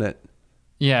fun, isn't it?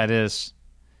 Yeah, it is.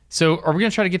 So are we going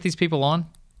to try to get these people on?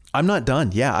 I'm not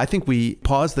done. Yeah, I think we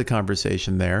pause the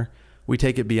conversation there. We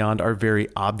take it beyond our very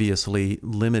obviously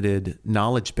limited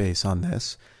knowledge base on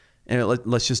this. And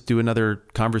let's just do another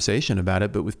conversation about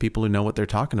it, but with people who know what they're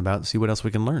talking about, and see what else we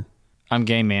can learn. I'm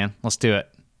game, man. Let's do it.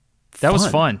 That was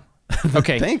fun.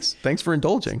 Okay. Thanks for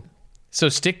indulging. So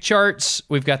stick charts,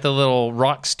 we've got the little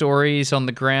rock stories on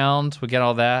the ground. We got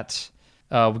all that.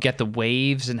 We got the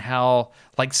waves and how,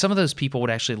 like, some of those people would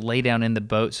actually lay down in the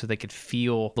boat so they could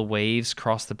feel the waves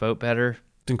cross the boat better.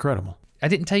 It's incredible. I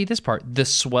didn't tell you this part. The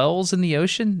swells in the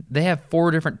ocean, they have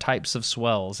 4 different types of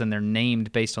swells, and they're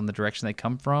named based on the direction they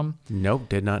come from. Nope,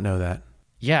 did not know that.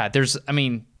 Yeah,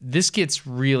 this gets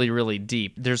really, really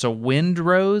deep. There's a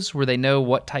windrows where they know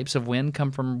what types of wind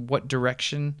come from what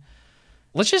direction.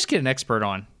 Let's just get an expert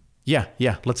on. Yeah,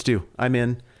 let's do. I'm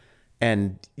in.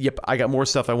 And yep, I got more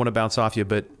stuff I want to bounce off you,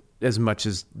 but as much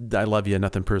as I love you,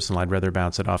 nothing personal, I'd rather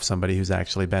bounce it off somebody who's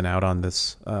actually been out on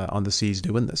this, on the seas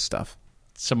doing this stuff.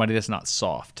 Somebody that's not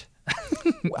soft.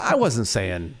 I wasn't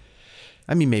saying,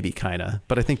 I mean, maybe kind of,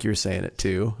 but I think you're saying it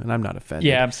too, and I'm not offended.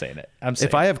 Yeah, I'm saying it.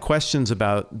 If I have questions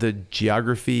about the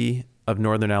geography of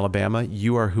Northern Alabama,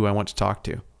 you are who I want to talk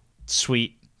to.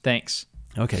 Sweet. Thanks.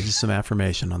 Okay, just some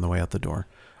affirmation on the way out the door.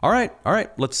 All right.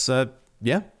 Let's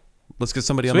get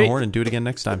somebody on the horn and do it again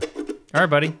next time. All right,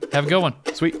 buddy. Have a good one.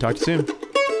 Sweet. Talk to you soon.